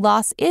hearing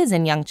loss is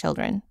in young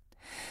children.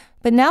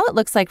 But now it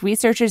looks like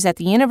researchers at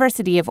the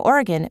University of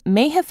Oregon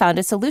may have found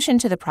a solution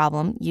to the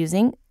problem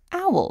using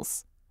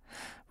owls.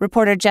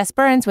 Reporter Jess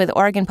Burns with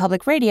Oregon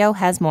Public Radio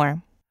has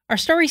more. Our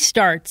story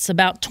starts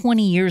about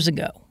 20 years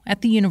ago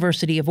at the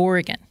University of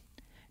Oregon.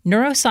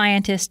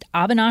 Neuroscientist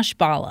Avinash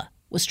Bala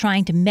was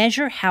trying to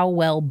measure how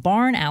well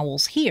barn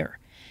owls hear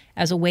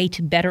as a way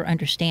to better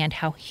understand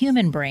how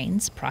human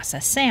brains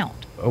process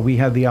sound. We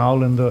had the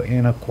owl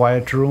in a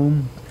quiet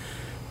room.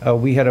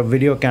 We had a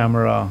video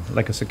camera,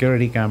 like a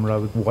security camera,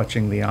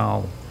 watching the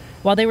owl.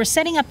 While they were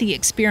setting up the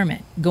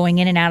experiment, going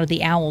in and out of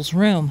the owl's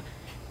room,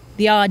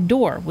 the odd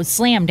door would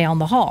slam down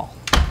the hall.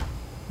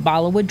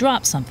 Bala would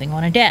drop something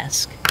on a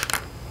desk.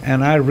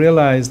 And I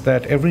realized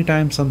that every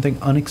time something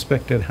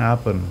unexpected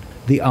happened,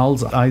 the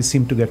owl's eyes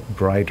seemed to get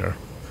brighter.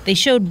 They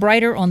showed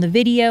brighter on the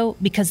video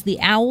because the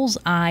owl's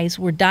eyes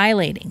were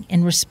dilating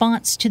in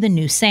response to the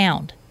new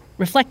sound,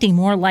 reflecting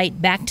more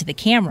light back to the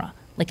camera,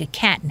 like a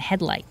cat in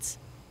headlights.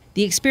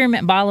 The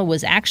experiment Bala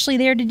was actually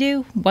there to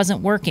do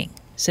wasn't working,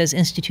 says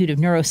Institute of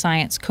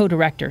Neuroscience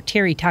co-director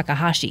Terry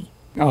Takahashi.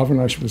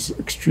 Avinash was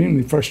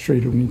extremely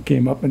frustrated when he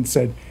came up and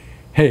said,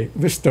 hey,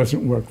 this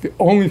doesn't work. The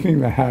only thing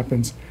that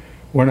happens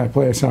when I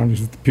play a sound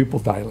is that the pupil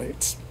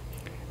dilates.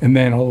 And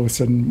then all of a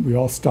sudden we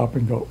all stop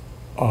and go,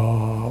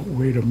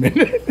 wait a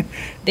minute.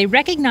 They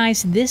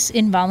recognized this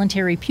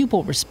involuntary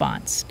pupil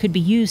response could be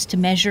used to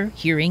measure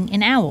hearing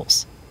in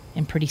owls.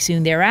 And pretty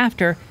soon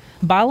thereafter,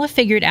 Bala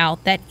figured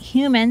out that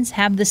humans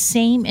have the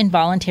same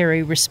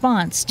involuntary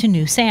response to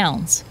new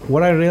sounds.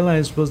 What I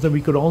realized was that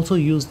we could also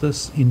use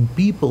this in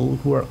people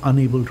who are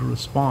unable to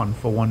respond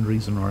for one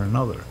reason or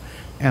another.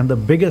 And the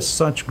biggest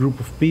such group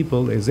of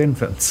people is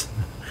infants,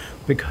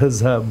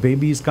 because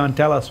babies can't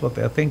tell us what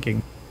they're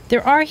thinking.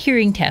 There are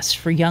hearing tests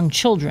for young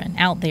children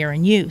out there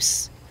in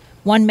use.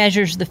 One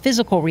measures the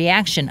physical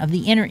reaction of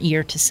the inner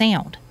ear to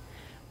sound.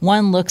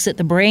 One looks at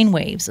the brain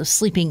waves of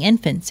sleeping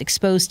infants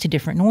exposed to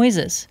different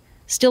noises.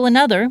 Still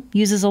another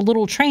uses a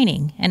little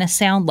training and a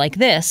sound like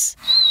this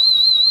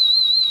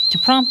to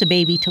prompt a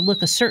baby to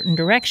look a certain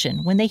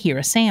direction when they hear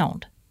a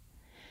sound.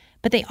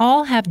 But they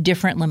all have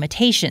different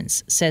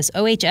limitations, says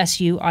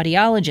OHSU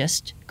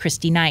audiologist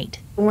Christy Knight.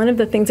 One of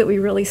the things that we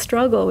really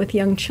struggle with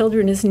young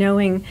children is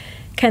knowing,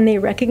 can they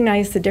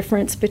recognize the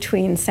difference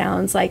between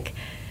sounds like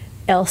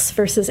else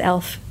versus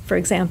elf, for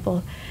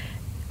example?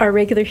 Our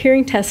regular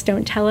hearing tests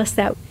don't tell us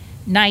that.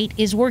 Knight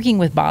is working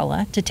with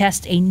Bala to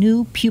test a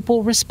new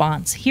pupil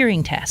response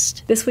hearing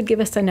test. This would give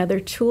us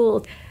another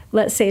tool.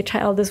 Let's say a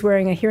child is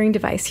wearing a hearing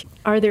device.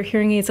 Are their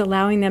hearing aids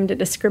allowing them to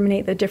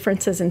discriminate the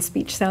differences in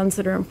speech sounds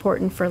that are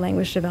important for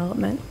language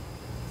development?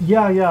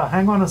 Yeah,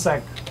 hang on a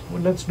sec.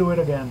 Let's do it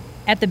again.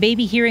 At the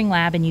Baby Hearing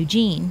Lab in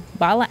Eugene,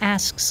 Bala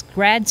asks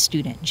grad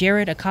student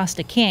Jared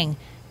Acosta King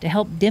to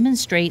help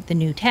demonstrate the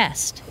new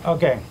test.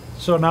 Okay,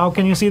 so now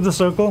can you see the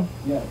circle?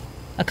 Yeah.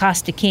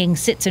 Acosta King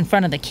sits in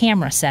front of the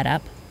camera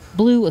setup.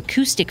 Blue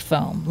acoustic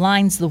foam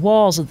lines the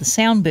walls of the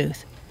sound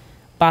booth.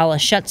 Bala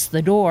shuts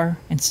the door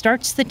and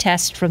starts the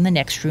test from the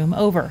next room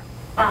over.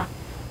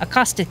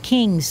 Acosta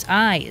King's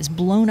eye is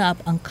blown up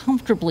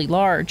uncomfortably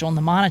large on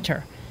the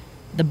monitor.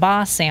 The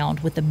ba sound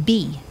with a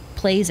B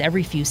plays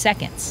every few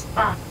seconds.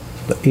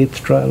 The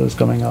 8th trial is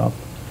coming up.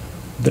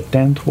 The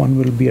 10th one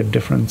will be a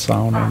different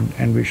sound,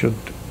 and we should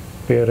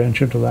pay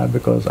attention to that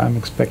because I'm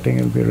expecting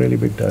it'll be a really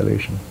big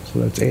dilation. So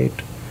that's 8.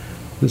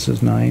 This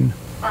is 9.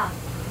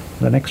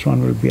 The next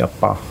one will be a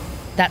pa.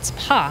 That's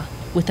pa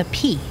with a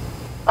P.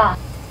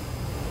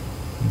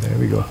 There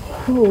we go.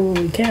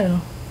 Holy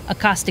cow.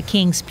 Acosta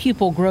King's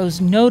pupil grows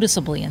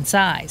noticeably in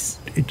size.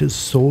 It is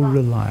so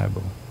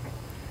reliable,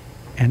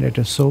 and it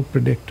is so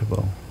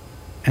predictable,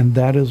 and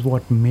that is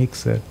what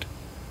makes it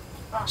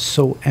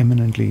so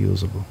eminently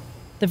usable.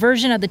 The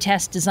version of the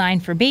test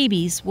designed for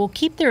babies will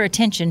keep their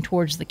attention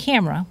towards the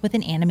camera with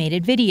an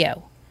animated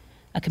video.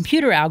 A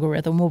computer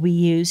algorithm will be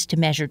used to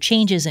measure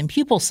changes in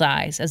pupil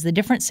size as the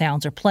different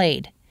sounds are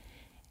played.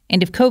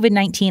 And if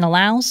COVID-19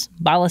 allows,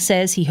 Bala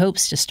says he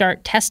hopes to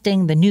start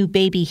testing the new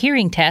baby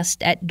hearing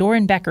test at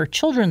Dorenbecker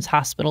Children's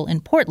Hospital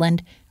in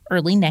Portland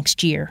early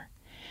next year.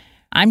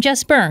 I'm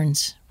Jess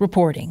Burns,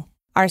 reporting.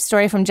 Our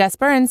story from Jess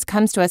Burns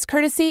comes to us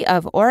courtesy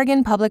of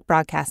Oregon Public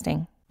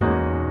Broadcasting.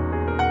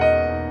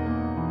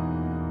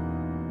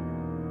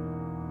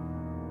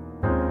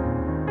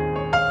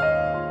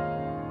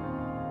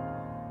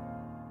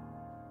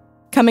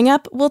 Coming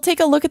up, we'll take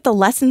a look at the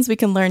lessons we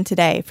can learn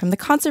today from the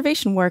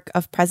conservation work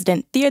of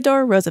President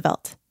Theodore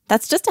Roosevelt.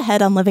 That's just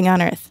ahead on Living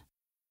on Earth.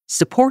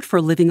 Support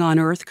for Living on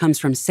Earth comes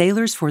from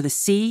Sailors for the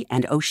Sea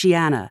and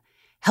Oceana,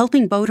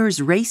 helping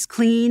boaters race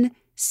clean,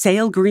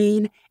 sail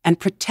green, and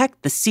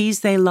protect the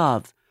seas they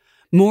love.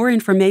 More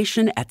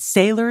information at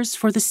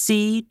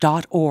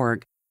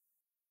sailorsforthesea.org.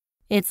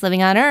 It's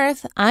Living on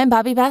Earth. I'm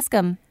Bobby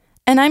Bascom.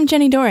 And I'm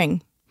Jenny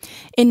Doring.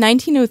 In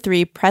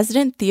 1903,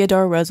 President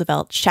Theodore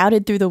Roosevelt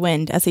shouted through the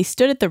wind as he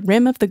stood at the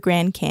rim of the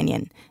Grand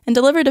Canyon and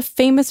delivered a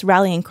famous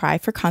rallying cry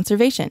for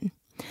conservation.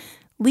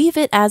 "Leave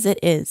it as it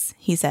is,"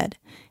 he said.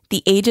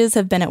 "The ages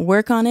have been at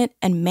work on it,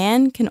 and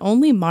man can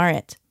only mar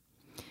it."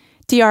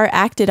 TR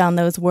acted on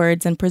those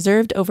words and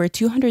preserved over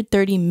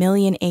 230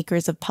 million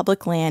acres of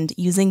public land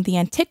using the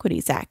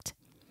Antiquities Act.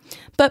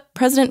 But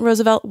President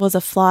Roosevelt was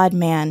a flawed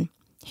man.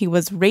 He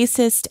was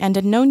racist and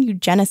a known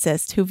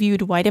eugenicist who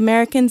viewed white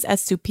Americans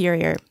as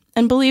superior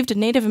and believed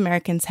Native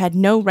Americans had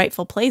no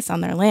rightful place on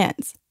their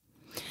lands.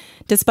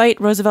 Despite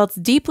Roosevelt's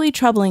deeply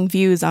troubling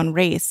views on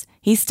race,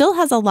 he still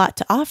has a lot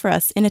to offer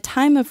us in a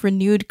time of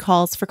renewed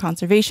calls for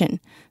conservation,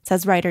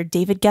 says writer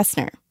David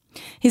Gessner.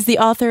 He's the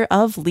author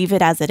of Leave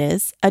It As It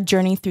Is, A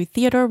Journey Through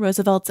Theodore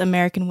Roosevelt's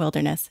American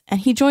Wilderness,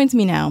 and he joins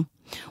me now.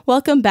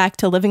 Welcome back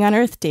to Living on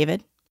Earth,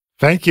 David.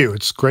 Thank you.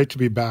 It's great to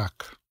be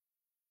back.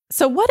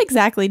 So what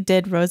exactly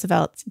did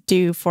Roosevelt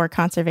do for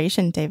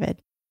conservation,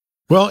 David?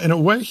 Well, in a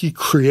way, he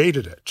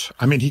created it.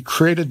 I mean, he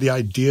created the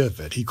idea of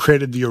it. He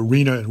created the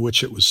arena in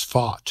which it was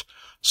fought.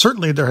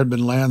 Certainly, there had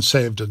been land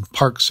saved and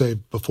parks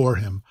saved before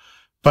him,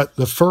 but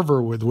the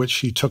fervor with which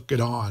he took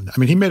it on, I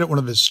mean, he made it one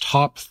of his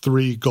top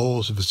 3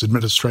 goals of his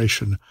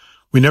administration.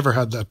 We never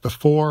had that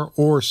before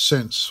or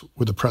since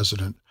with the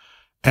president.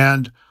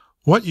 And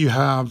what you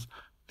have,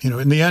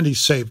 in the end, he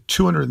saved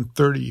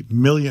 230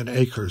 million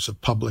acres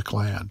of public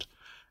land.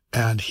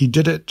 And he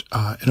did it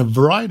in a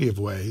variety of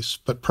ways,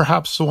 but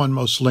perhaps the one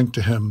most linked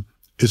to him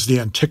is the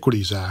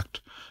Antiquities Act.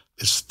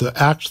 It's the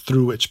act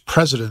through which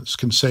presidents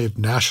can save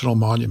national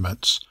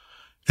monuments.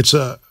 It's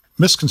a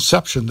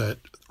misconception that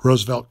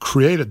Roosevelt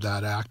created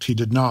that act. He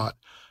did not.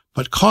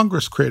 But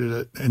Congress created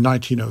it in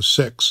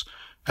 1906,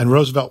 and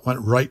Roosevelt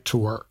went right to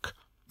work.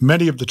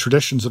 Many of the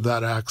traditions of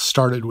that act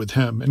started with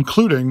him,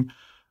 including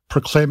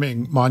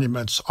proclaiming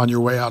monuments on your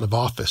way out of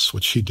office,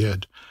 which he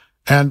did,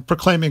 and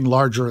proclaiming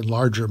larger and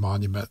larger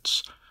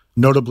monuments,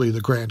 notably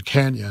the Grand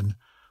Canyon,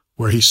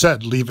 where he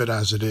said, leave it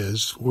as it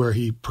is, where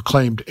he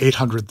proclaimed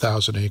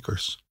 800,000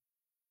 acres.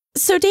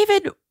 So,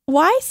 David,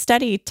 why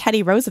study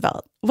Teddy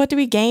Roosevelt? What do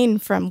we gain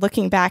from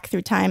looking back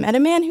through time at a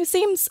man who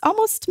seems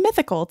almost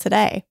mythical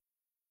today?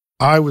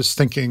 I was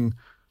thinking,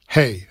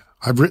 hey,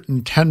 I've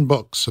written 10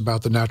 books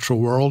about the natural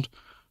world.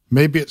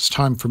 Maybe it's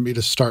time for me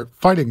to start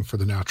fighting for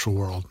the natural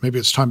world. Maybe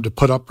it's time to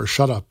put up or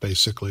shut up,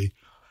 basically.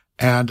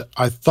 And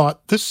I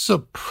thought this is a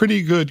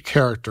pretty good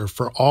character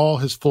for all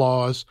his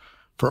flaws,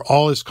 for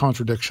all his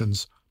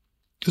contradictions.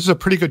 This is a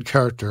pretty good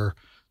character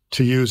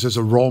to use as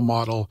a role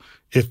model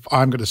if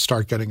I'm going to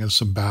start getting in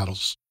some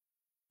battles.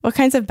 What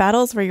kinds of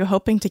battles were you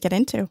hoping to get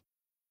into?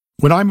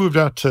 When I moved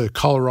out to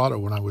Colorado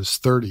when I was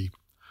 30,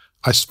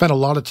 I spent a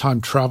lot of time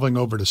traveling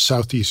over to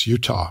southeast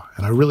Utah,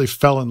 and I really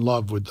fell in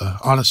love with the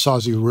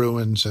Anasazi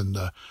ruins and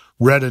the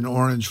red and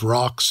orange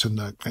rocks.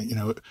 And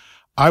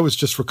I was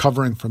just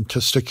recovering from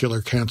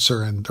testicular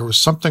cancer, and there was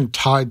something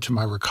tied to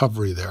my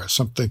recovery there,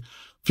 something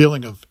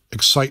feeling of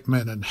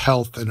excitement and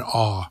health and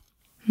awe.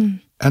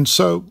 And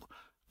so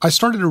I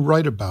started to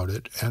write about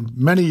it. And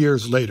many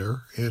years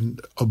later, in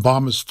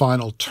Obama's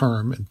final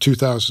term in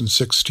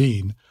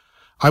 2016,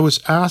 I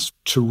was asked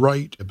to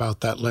write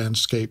about that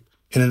landscape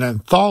in an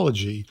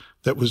anthology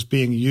that was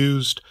being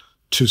used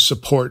to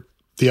support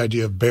the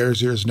idea of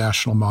Bears Ears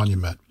National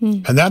Monument.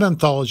 And that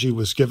anthology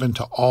was given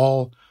to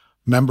all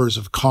members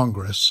of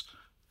Congress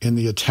in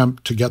the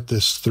attempt to get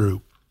this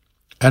through.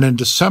 And in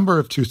December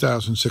of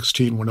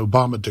 2016, when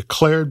Obama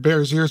declared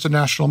Bears Ears a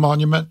national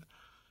monument,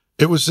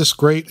 it was this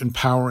great,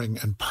 empowering,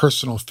 and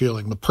personal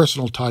feeling, the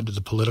personal tied to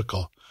the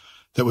political,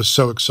 that was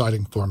so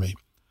exciting for me.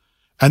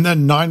 And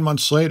then 9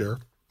 months later,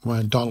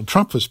 when Donald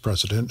Trump was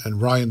president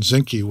and Ryan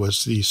Zinke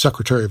was the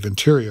Secretary of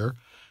Interior,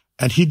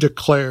 and he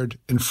declared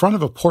in front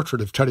of a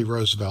portrait of Teddy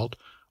Roosevelt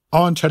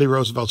on Teddy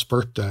Roosevelt's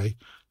birthday,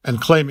 and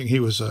claiming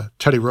he was a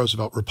Teddy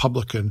Roosevelt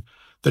Republican,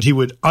 that he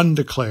would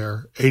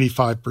undeclare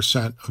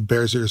 85% of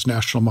Bears Ears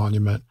National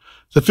Monument.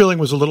 The feeling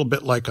was a little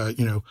bit like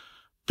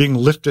being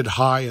lifted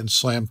high and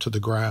slammed to the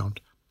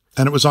ground.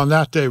 And it was on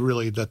that day,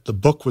 really, that the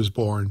book was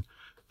born.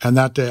 And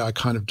that day I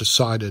kind of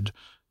decided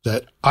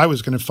that I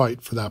was going to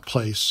fight for that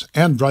place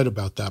and write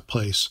about that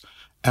place.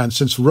 And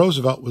since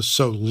Roosevelt was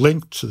so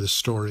linked to this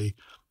story,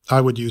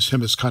 I would use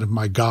him as kind of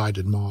my guide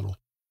and model.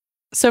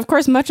 So, of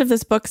course, much of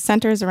this book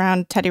centers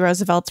around Teddy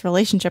Roosevelt's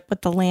relationship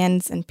with the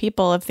lands and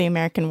people of the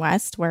American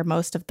West, where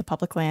most of the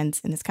public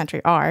lands in this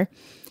country are,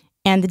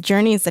 and the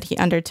journeys that he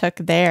undertook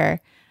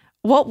there.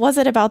 What was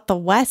it about the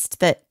West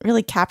that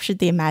really captured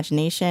the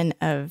imagination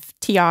of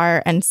TR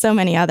and so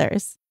many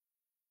others?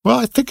 Well,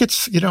 I think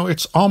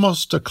it's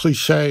almost a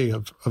cliche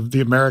of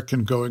the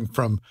American going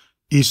from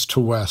east to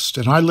west.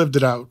 And I lived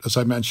it out, as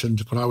I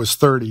mentioned, when I was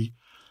 30,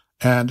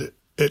 and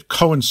it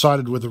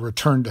coincided with a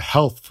return to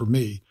health for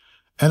me.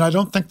 And I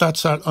don't think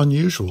that's that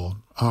unusual.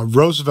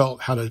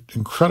 Roosevelt had an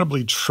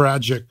incredibly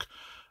tragic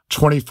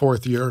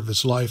 24th year of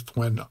his life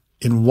when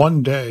in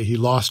one day he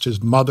lost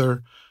his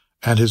mother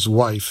and his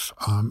wife,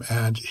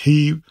 and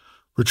he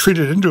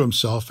retreated into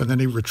himself, and then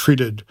he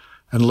retreated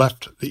and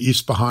left the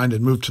East behind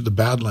and moved to the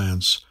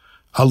Badlands.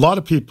 A lot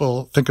of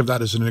people think of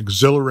that as an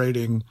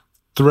exhilarating,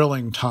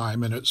 thrilling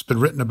time, and it's been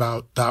written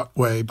about that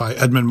way by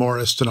Edmund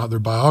Morris and other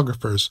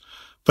biographers.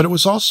 But it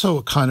was also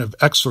a kind of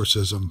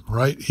exorcism,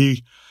 right?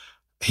 He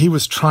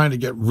was trying to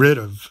get rid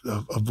of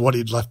what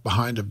he'd left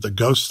behind, of the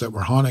ghosts that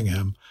were haunting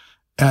him.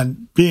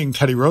 And being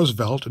Teddy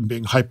Roosevelt and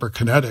being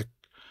hyperkinetic,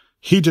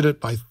 he did it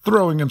by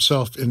throwing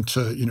himself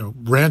into,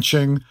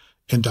 ranching,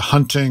 into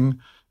hunting,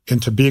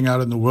 into being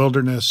out in the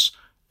wilderness.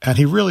 And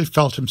he really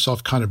felt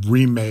himself kind of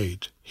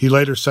remade. He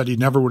later said he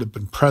never would have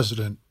been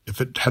president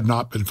if it had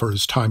not been for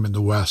his time in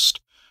the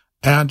West.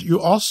 And you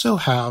also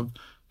have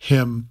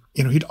him,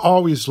 he'd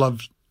always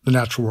loved the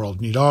natural world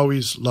and he'd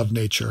always loved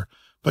nature,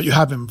 but you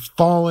have him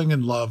falling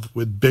in love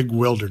with big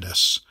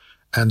wilderness.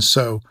 And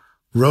so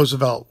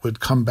Roosevelt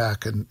would come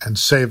back and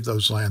save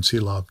those lands he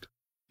loved.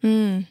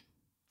 And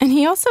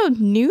he also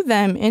knew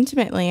them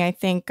intimately, I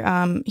think.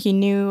 He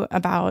knew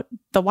about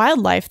the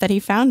wildlife that he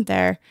found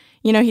there.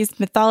 He's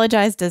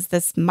mythologized as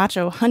this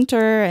macho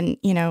hunter and,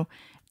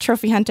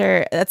 trophy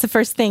hunter. That's the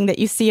first thing that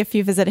you see if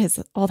you visit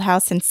his old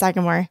house in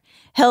Sagamore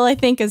Hill, I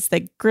think, is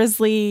the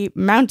grisly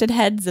mounted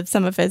heads of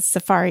some of his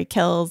safari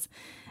kills.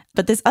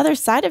 But this other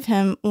side of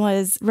him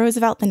was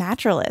Roosevelt the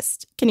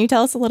naturalist. Can you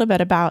tell us a little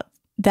bit about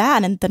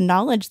that and the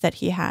knowledge that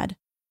he had?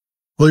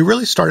 Well, he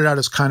really started out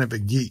as kind of a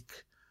geek.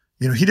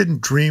 He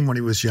didn't dream when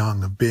he was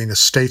young of being a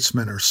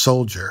statesman or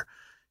soldier.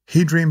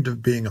 he dreamed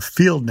of being a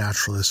field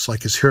naturalist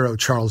like his hero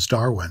Charles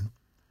Darwin.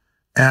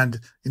 And,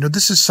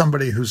 this is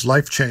somebody whose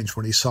life changed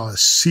when he saw a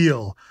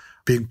seal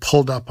being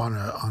pulled up on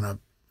a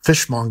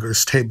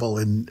fishmonger's table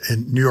in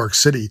New York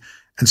City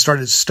and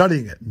started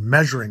studying it and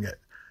measuring it.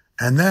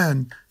 And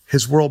then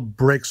his world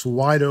breaks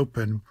wide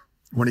open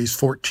when he's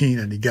 14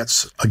 and he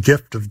gets a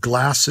gift of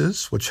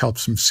glasses, which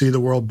helps him see the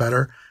world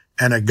better,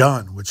 and a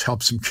gun, which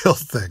helps him kill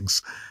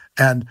things.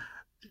 And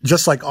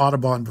just like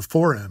Audubon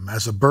before him,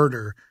 as a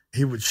birder,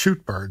 he would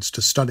shoot birds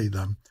to study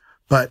them.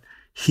 But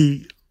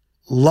he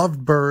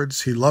loved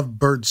birds. He loved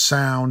bird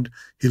sound.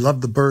 He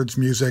loved the birds'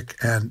 music,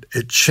 and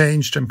it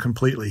changed him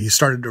completely. He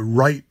started to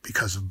write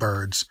because of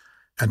birds.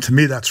 And to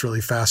me, that's really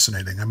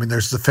fascinating. I mean,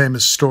 there's the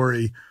famous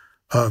story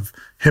of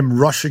him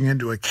rushing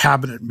into a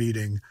cabinet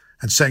meeting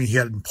and saying he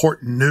had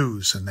important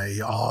news, and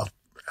they all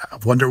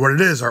wonder what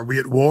it is. Are we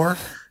at war?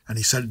 And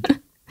he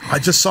said, I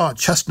just saw a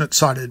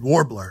chestnut-sided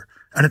warbler,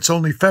 and it's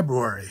only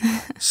February.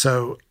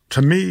 So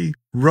to me,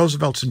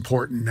 Roosevelt's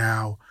important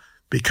now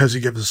because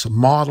he gives us a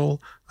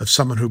model of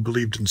someone who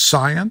believed in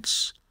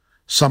science,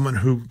 someone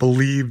who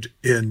believed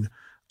in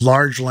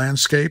large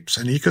landscapes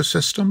and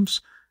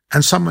ecosystems,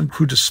 and someone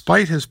who,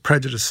 despite his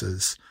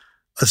prejudices,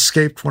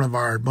 escaped one of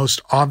our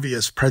most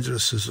obvious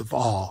prejudices of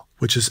all,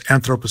 which is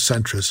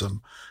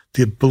anthropocentrism,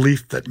 the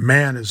belief that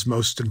man is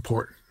most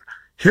important.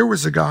 Here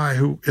was a guy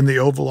who, in the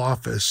Oval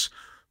Office,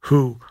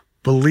 who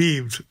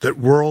believed that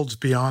worlds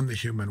beyond the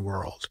human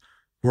world,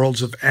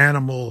 worlds of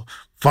animal,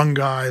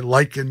 fungi,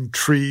 lichen,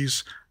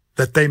 trees,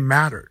 that they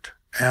mattered.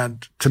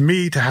 And to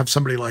me, to have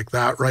somebody like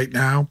that right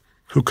now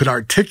who could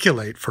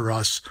articulate for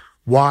us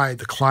why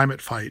the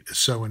climate fight is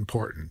so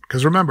important.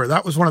 Because remember,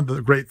 that was one of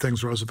the great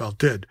things Roosevelt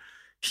did.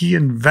 He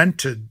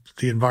invented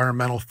the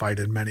environmental fight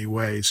in many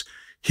ways.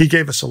 He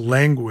gave us a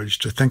language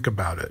to think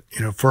about it,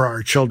 for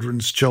our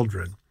children's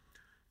children.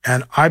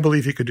 And I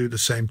believe he could do the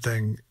same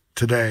thing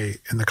today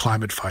in the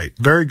climate fight.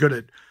 Very good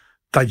at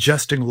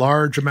digesting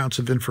large amounts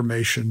of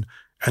information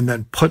and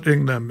then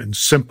putting them in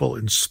simple,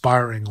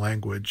 inspiring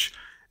language.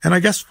 And I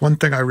guess one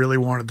thing I really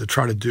wanted to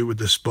try to do with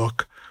this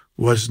book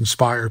was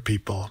inspire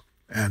people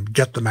and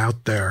get them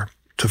out there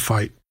to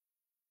fight.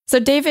 So,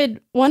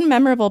 David, one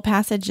memorable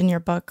passage in your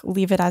book,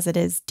 Leave It As It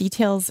Is,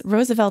 details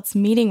Roosevelt's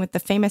meeting with the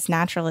famous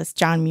naturalist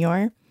John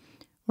Muir,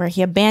 where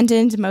he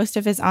abandoned most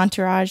of his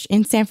entourage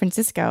in San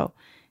Francisco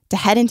to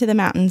head into the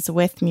mountains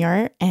with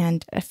Muir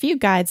and a few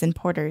guides and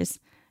porters.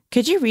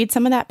 Could you read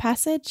some of that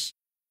passage?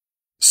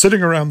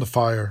 Sitting around the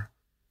fire,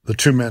 the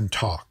two men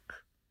talk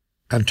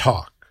and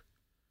talk.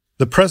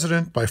 The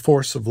president, by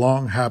force of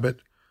long habit,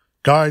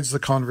 guides the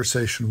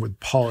conversation with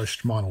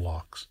polished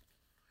monologues,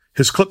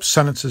 his clipped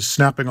sentences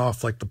snapping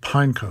off like the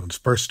pine cones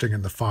bursting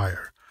in the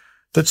fire,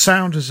 that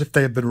sound as if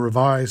they had been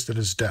revised at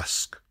his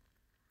desk.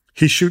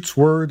 He shoots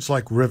words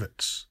like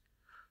rivets.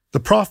 The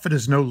prophet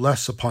is no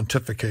less a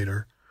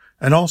pontificator,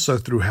 and also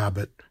through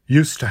habit,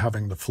 used to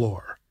having the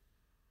floor.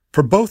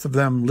 For both of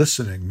them,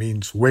 listening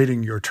means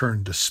waiting your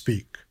turn to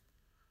speak.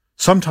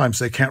 Sometimes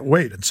they can't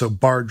wait, and so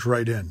barge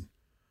right in.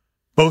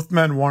 Both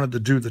men wanted to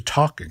do the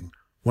talking,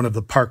 one of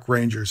the park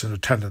rangers in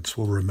attendance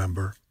will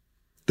remember.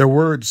 Their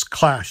words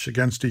clash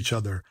against each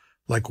other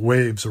like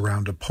waves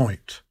around a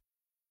point.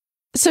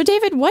 So,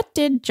 David, what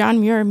did John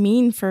Muir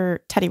mean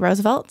for Teddy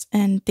Roosevelt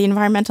and the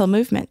environmental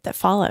movement that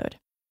followed?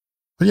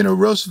 Well,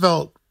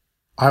 Roosevelt,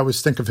 I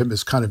always think of him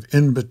as kind of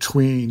in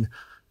between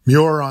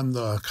Muir on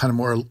the kind of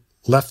more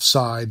left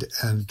side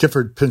and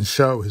Gifford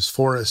Pinchot, his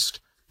forest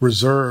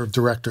reserve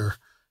director,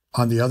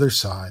 on the other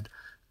side.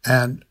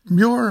 And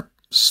Muir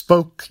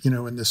spoke,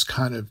 in this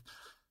kind of,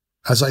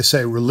 as I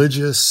say,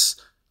 religious,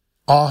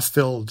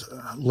 awe-filled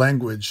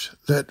language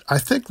that I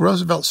think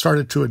Roosevelt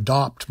started to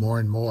adopt more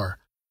and more.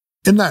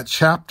 In that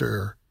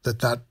chapter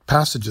that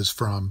passage is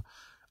from,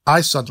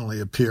 I suddenly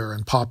appear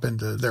and pop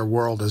into their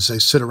world as they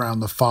sit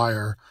around the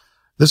fire.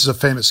 This is a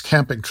famous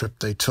camping trip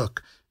they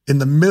took in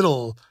the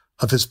middle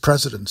of his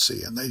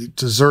presidency, and they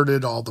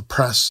deserted all the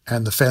press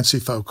and the fancy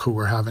folk who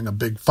were having a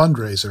big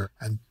fundraiser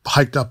and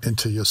hiked up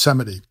into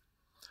Yosemite.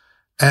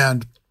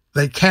 And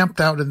they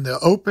camped out in the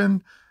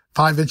open.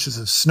 5 inches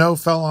of snow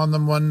fell on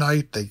them one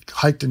night. They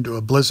hiked into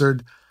a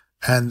blizzard,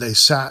 and they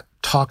sat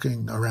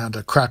talking around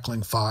a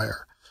crackling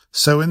fire.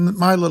 So in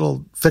my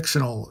little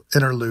fictional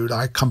interlude,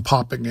 I come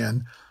popping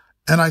in,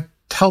 and I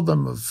tell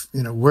them of,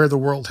 where the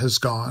world has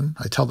gone.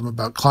 I tell them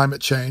about climate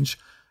change.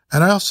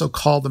 And I also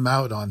call them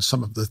out on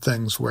some of the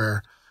things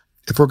where,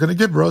 if we're going to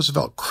give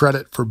Roosevelt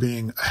credit for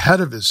being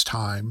ahead of his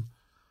time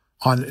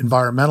on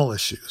environmental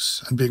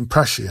issues and being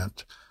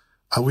prescient,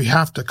 we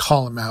have to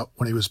call him out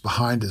when he was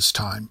behind his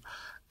time.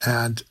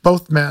 And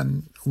both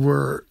men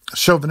were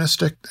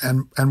chauvinistic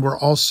and were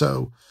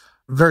also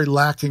very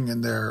lacking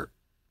in their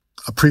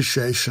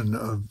appreciation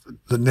of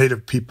the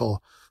native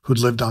people who'd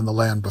lived on the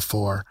land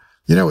before.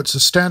 It's a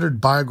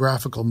standard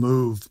biographical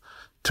move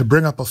to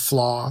bring up a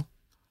flaw,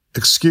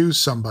 excuse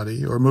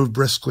somebody, or move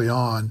briskly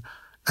on.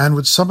 And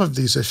with some of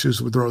these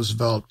issues with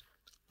Roosevelt,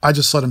 I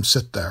just let him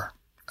sit there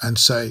and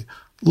say,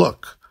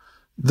 look,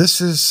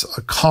 this is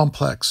a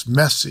complex,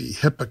 messy,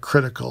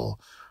 hypocritical,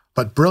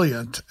 but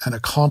brilliant and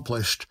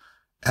accomplished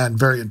and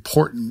very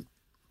important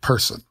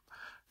person.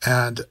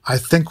 And I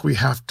think we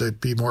have to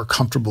be more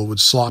comfortable with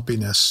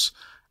sloppiness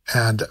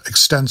and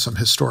extend some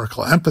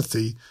historical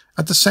empathy.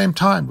 At the same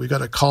time, we got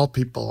to call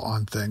people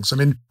on things. I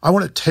mean, I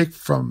want to take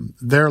from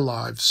their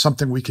lives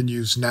something we can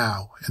use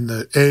now in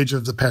the age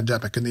of the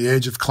pandemic, in the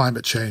age of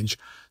climate change.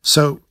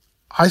 So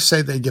I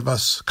say they give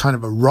us kind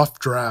of a rough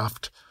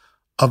draft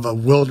of a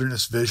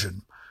wilderness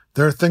vision.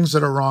 There are things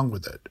that are wrong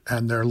with it,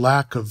 and their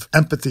lack of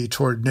empathy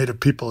toward Native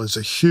people is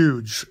a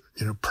huge,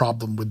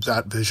 problem with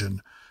that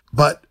vision.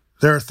 But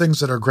there are things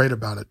that are great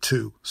about it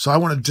too. So I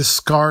want to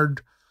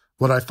discard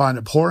what I find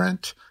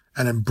abhorrent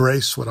and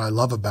embrace what I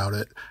love about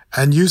it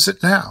and use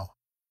it now.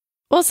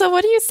 Well, so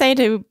what do you say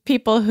to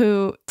people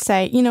who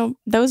say,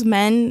 those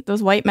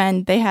white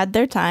men, they had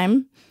their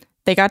time.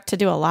 They got to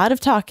do a lot of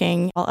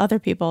talking while other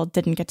people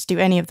didn't get to do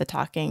any of the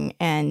talking.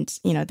 And,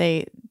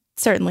 they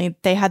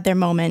had their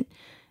moment.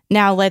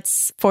 Now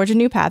let's forge a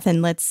new path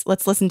and let's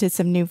listen to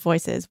some new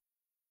voices.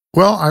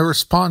 Well, I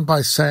respond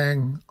by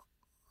saying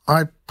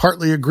I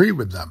partly agree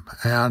with them.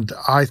 And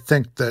I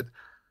think that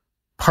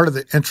part of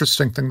the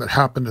interesting thing that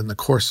happened in the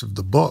course of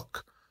the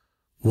book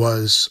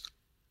was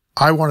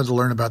I wanted to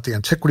learn about the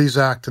Antiquities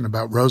Act and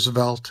about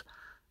Roosevelt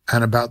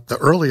and about the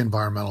early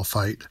environmental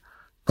fight.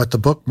 But the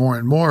book more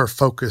and more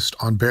focused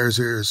on Bears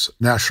Ears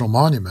National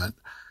Monument.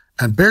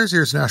 And Bears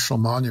Ears National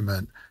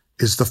Monument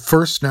is the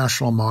first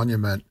national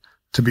monument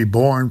to be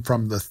born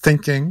from the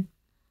thinking,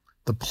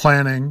 the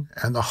planning,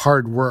 and the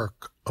hard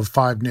work of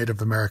 5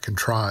 Native American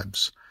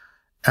tribes.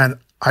 And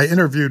I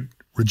interviewed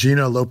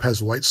Regina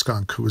Lopez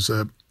Whiteskunk, who was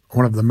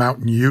one of the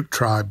Mountain Ute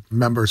tribe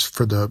members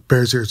for the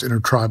Bears Ears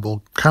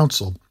Intertribal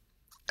Council.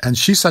 And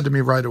she said to me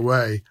right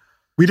away,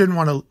 we didn't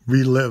want to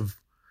relive,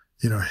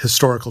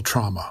 historical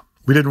trauma.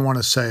 We didn't want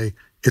to say,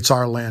 it's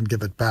our land,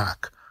 give it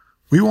back.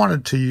 We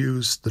wanted to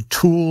use the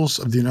tools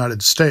of the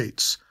United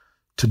States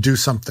to do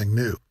something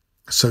new.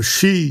 So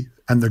she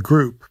and the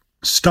group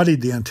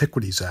studied the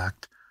Antiquities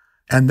Act,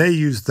 and they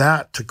used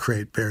that to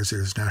create Bears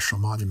Ears National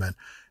Monument.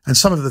 And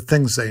some of the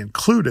things they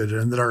included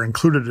and that are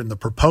included in the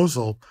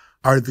proposal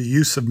are the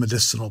use of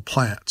medicinal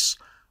plants,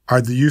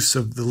 are the use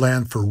of the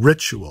land for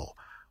ritual,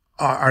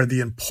 are the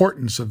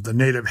importance of the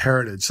native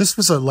heritage. This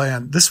was a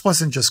land, this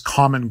wasn't just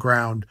common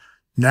ground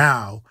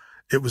now.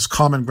 It was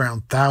common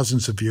ground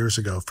thousands of years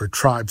ago for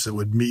tribes that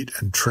would meet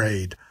and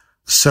trade.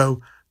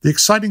 So the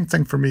exciting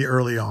thing for me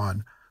early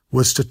on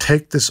was to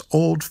take this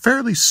old,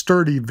 fairly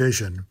sturdy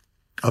vision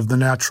of the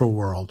natural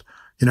world.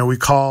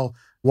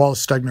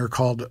 Wallace Stegner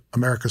called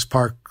America's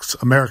parks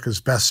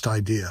America's best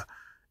idea.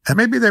 And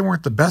maybe they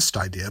weren't the best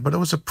idea, but it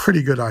was a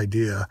pretty good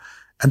idea.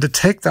 And to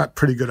take that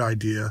pretty good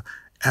idea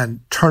and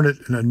turn it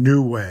in a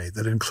new way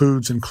that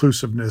includes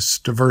inclusiveness,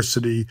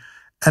 diversity,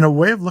 and a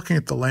way of looking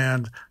at the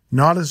land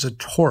not as a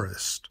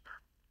tourist,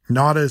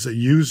 not as a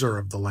user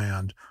of the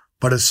land,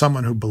 but as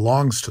someone who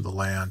belongs to the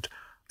land.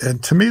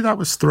 And to me, that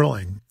was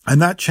thrilling.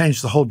 And that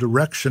changed the whole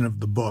direction of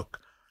the book.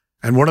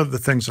 And one of the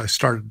things I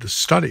started to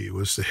study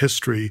was the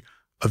history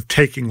of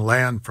taking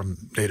land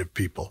from Native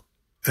people.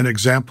 An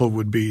example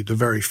would be the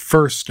very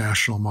first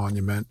national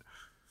monument,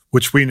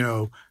 which we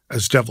know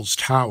as Devil's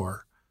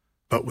Tower,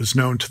 but was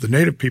known to the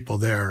Native people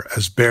there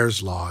as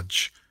Bear's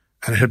Lodge,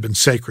 and it had been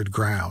sacred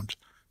ground.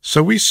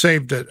 So we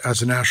saved it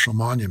as a national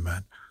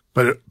monument,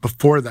 but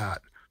before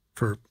that,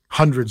 for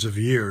hundreds of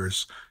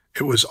years,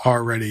 it was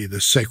already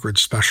the sacred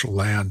special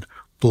land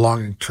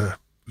belonging to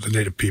the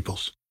Native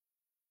peoples.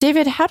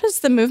 David, how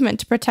does the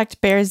movement to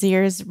protect Bears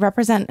Ears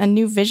represent a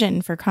new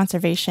vision for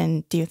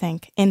conservation, do you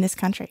think, in this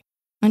country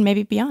and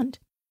maybe beyond?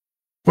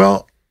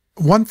 Well,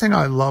 one thing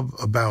I love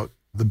about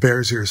the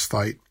Bears Ears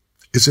fight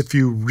is if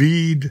you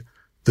read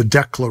the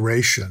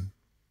declaration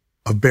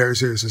of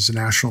Bears Ears as a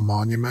national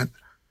monument,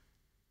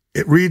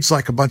 it reads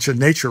like a bunch of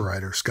nature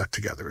writers got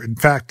together. In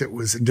fact, it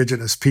was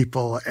indigenous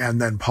people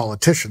and then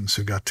politicians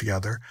who got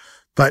together.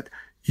 But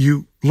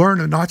you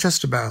learn not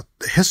just about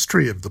the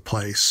history of the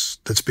place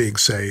that's being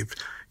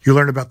saved, you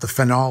learn about the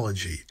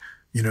phenology,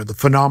 the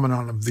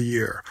phenomenon of the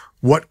year,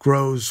 what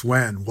grows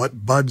when,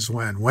 what buds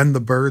when the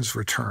birds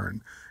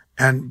return.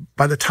 And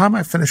by the time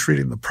I finished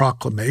reading the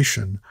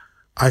proclamation,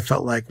 I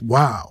felt like,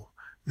 wow,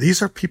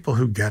 these are people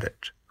who get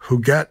it, who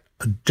get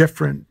a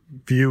different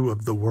view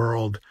of the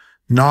world,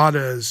 not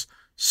as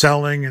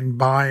selling and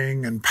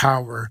buying and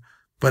power,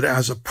 but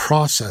as a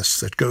process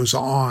that goes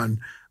on,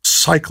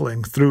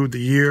 cycling through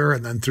the year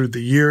and then through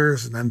the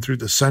years and then through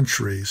the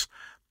centuries.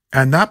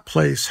 And that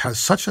place has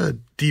such a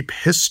deep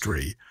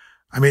history.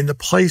 I mean, the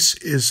place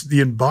is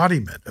the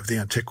embodiment of the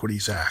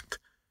Antiquities Act.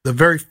 The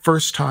very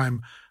first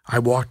time I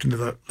walked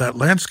into that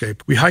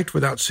landscape, we hiked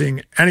without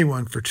seeing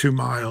anyone for 2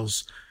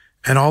 miles.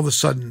 And all of a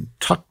sudden,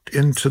 tucked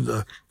into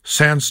the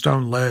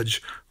sandstone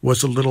ledge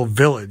was a little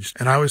village.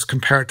 And I was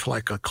compared to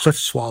like a cliff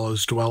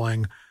swallow's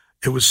dwelling.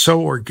 It was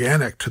so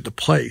organic to the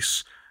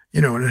place,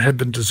 and it had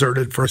been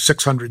deserted for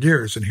 600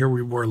 years. And here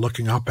we were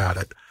looking up at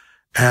it.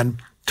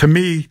 And to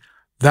me,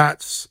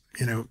 that's,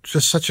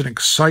 just such an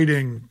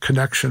exciting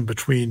connection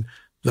between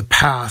the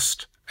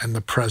past and the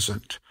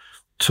present.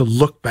 to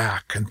look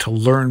back and to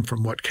learn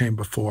from what came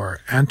before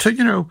and to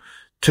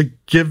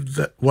give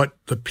what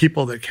the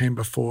people that came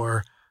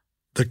before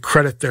the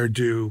credit they're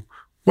due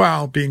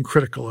while being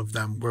critical of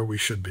them where we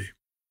should be.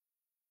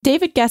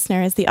 David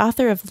Gessner is the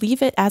author of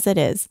Leave It As It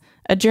Is,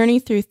 A Journey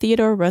Through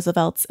Theodore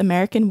Roosevelt's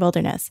American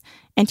Wilderness,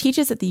 and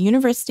teaches at the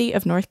University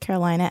of North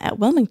Carolina at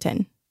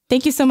Wilmington.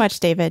 Thank you so much,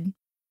 David.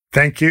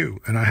 Thank you.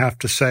 And I have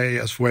to say,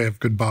 as way of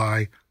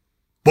goodbye,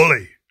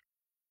 bully.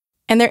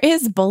 And there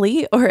is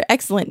bully or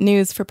excellent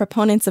news for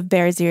proponents of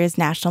Bears Ears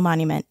National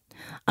Monument.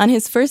 On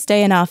his first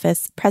day in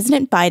office,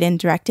 President Biden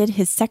directed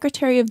his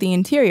Secretary of the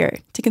Interior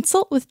to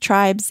consult with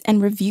tribes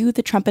and review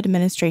the Trump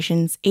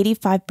administration's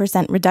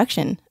 85%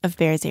 reduction of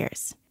Bears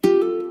Ears.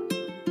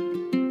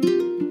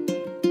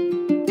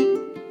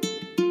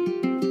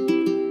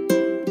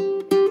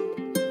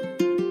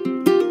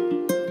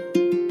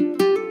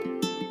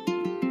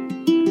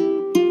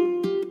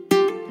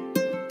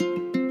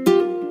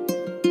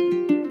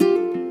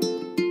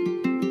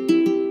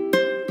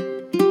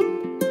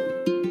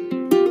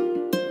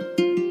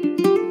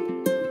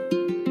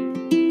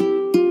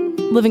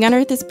 Living on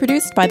Earth is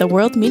produced by the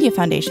World Media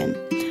Foundation.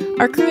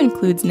 Our crew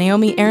includes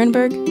Naomi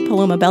Ehrenberg,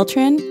 Paloma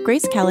Beltran,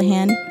 Grace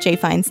Callahan, Jay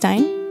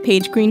Feinstein,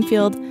 Paige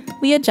Greenfield,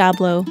 Leah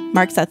Jablo,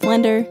 Mark Seth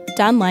Lender,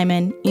 Don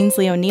Lyman,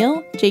 Ainsley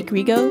O'Neill, Jake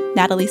Rigo,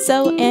 Natalie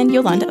So, and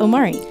Yolanda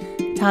Omari.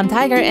 Tom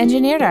Tiger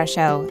engineered our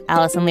show.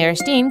 Allison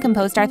Lierstein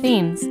composed our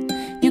themes.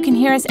 You can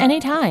hear us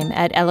anytime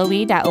at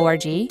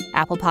LOE.org,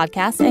 Apple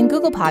Podcasts, and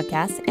Google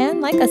Podcasts,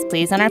 and like us,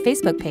 please, on our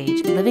Facebook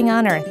page, Living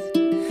on Earth.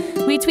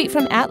 We tweet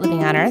from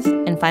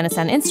 @LivingOnEarth and find us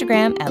on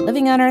Instagram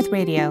 @LivingOnEarth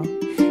Radio.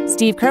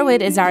 Steve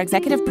Curwood is our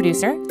executive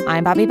producer.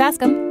 I'm Bobby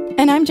Bascom.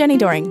 And I'm Jenny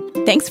Doring.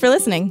 Thanks for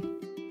listening.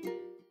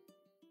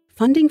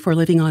 Funding for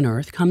Living on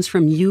Earth comes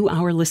from you,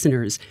 our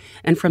listeners,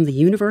 and from the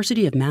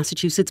University of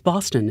Massachusetts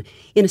Boston,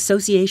 in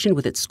association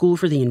with its School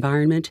for the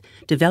Environment,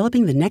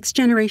 developing the next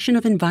generation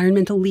of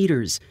environmental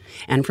leaders,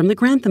 and from the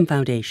Grantham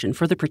Foundation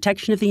for the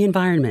Protection of the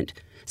Environment,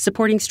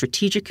 supporting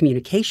strategic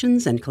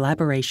communications and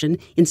collaboration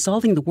in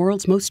solving the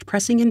world's most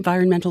pressing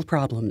environmental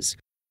problems.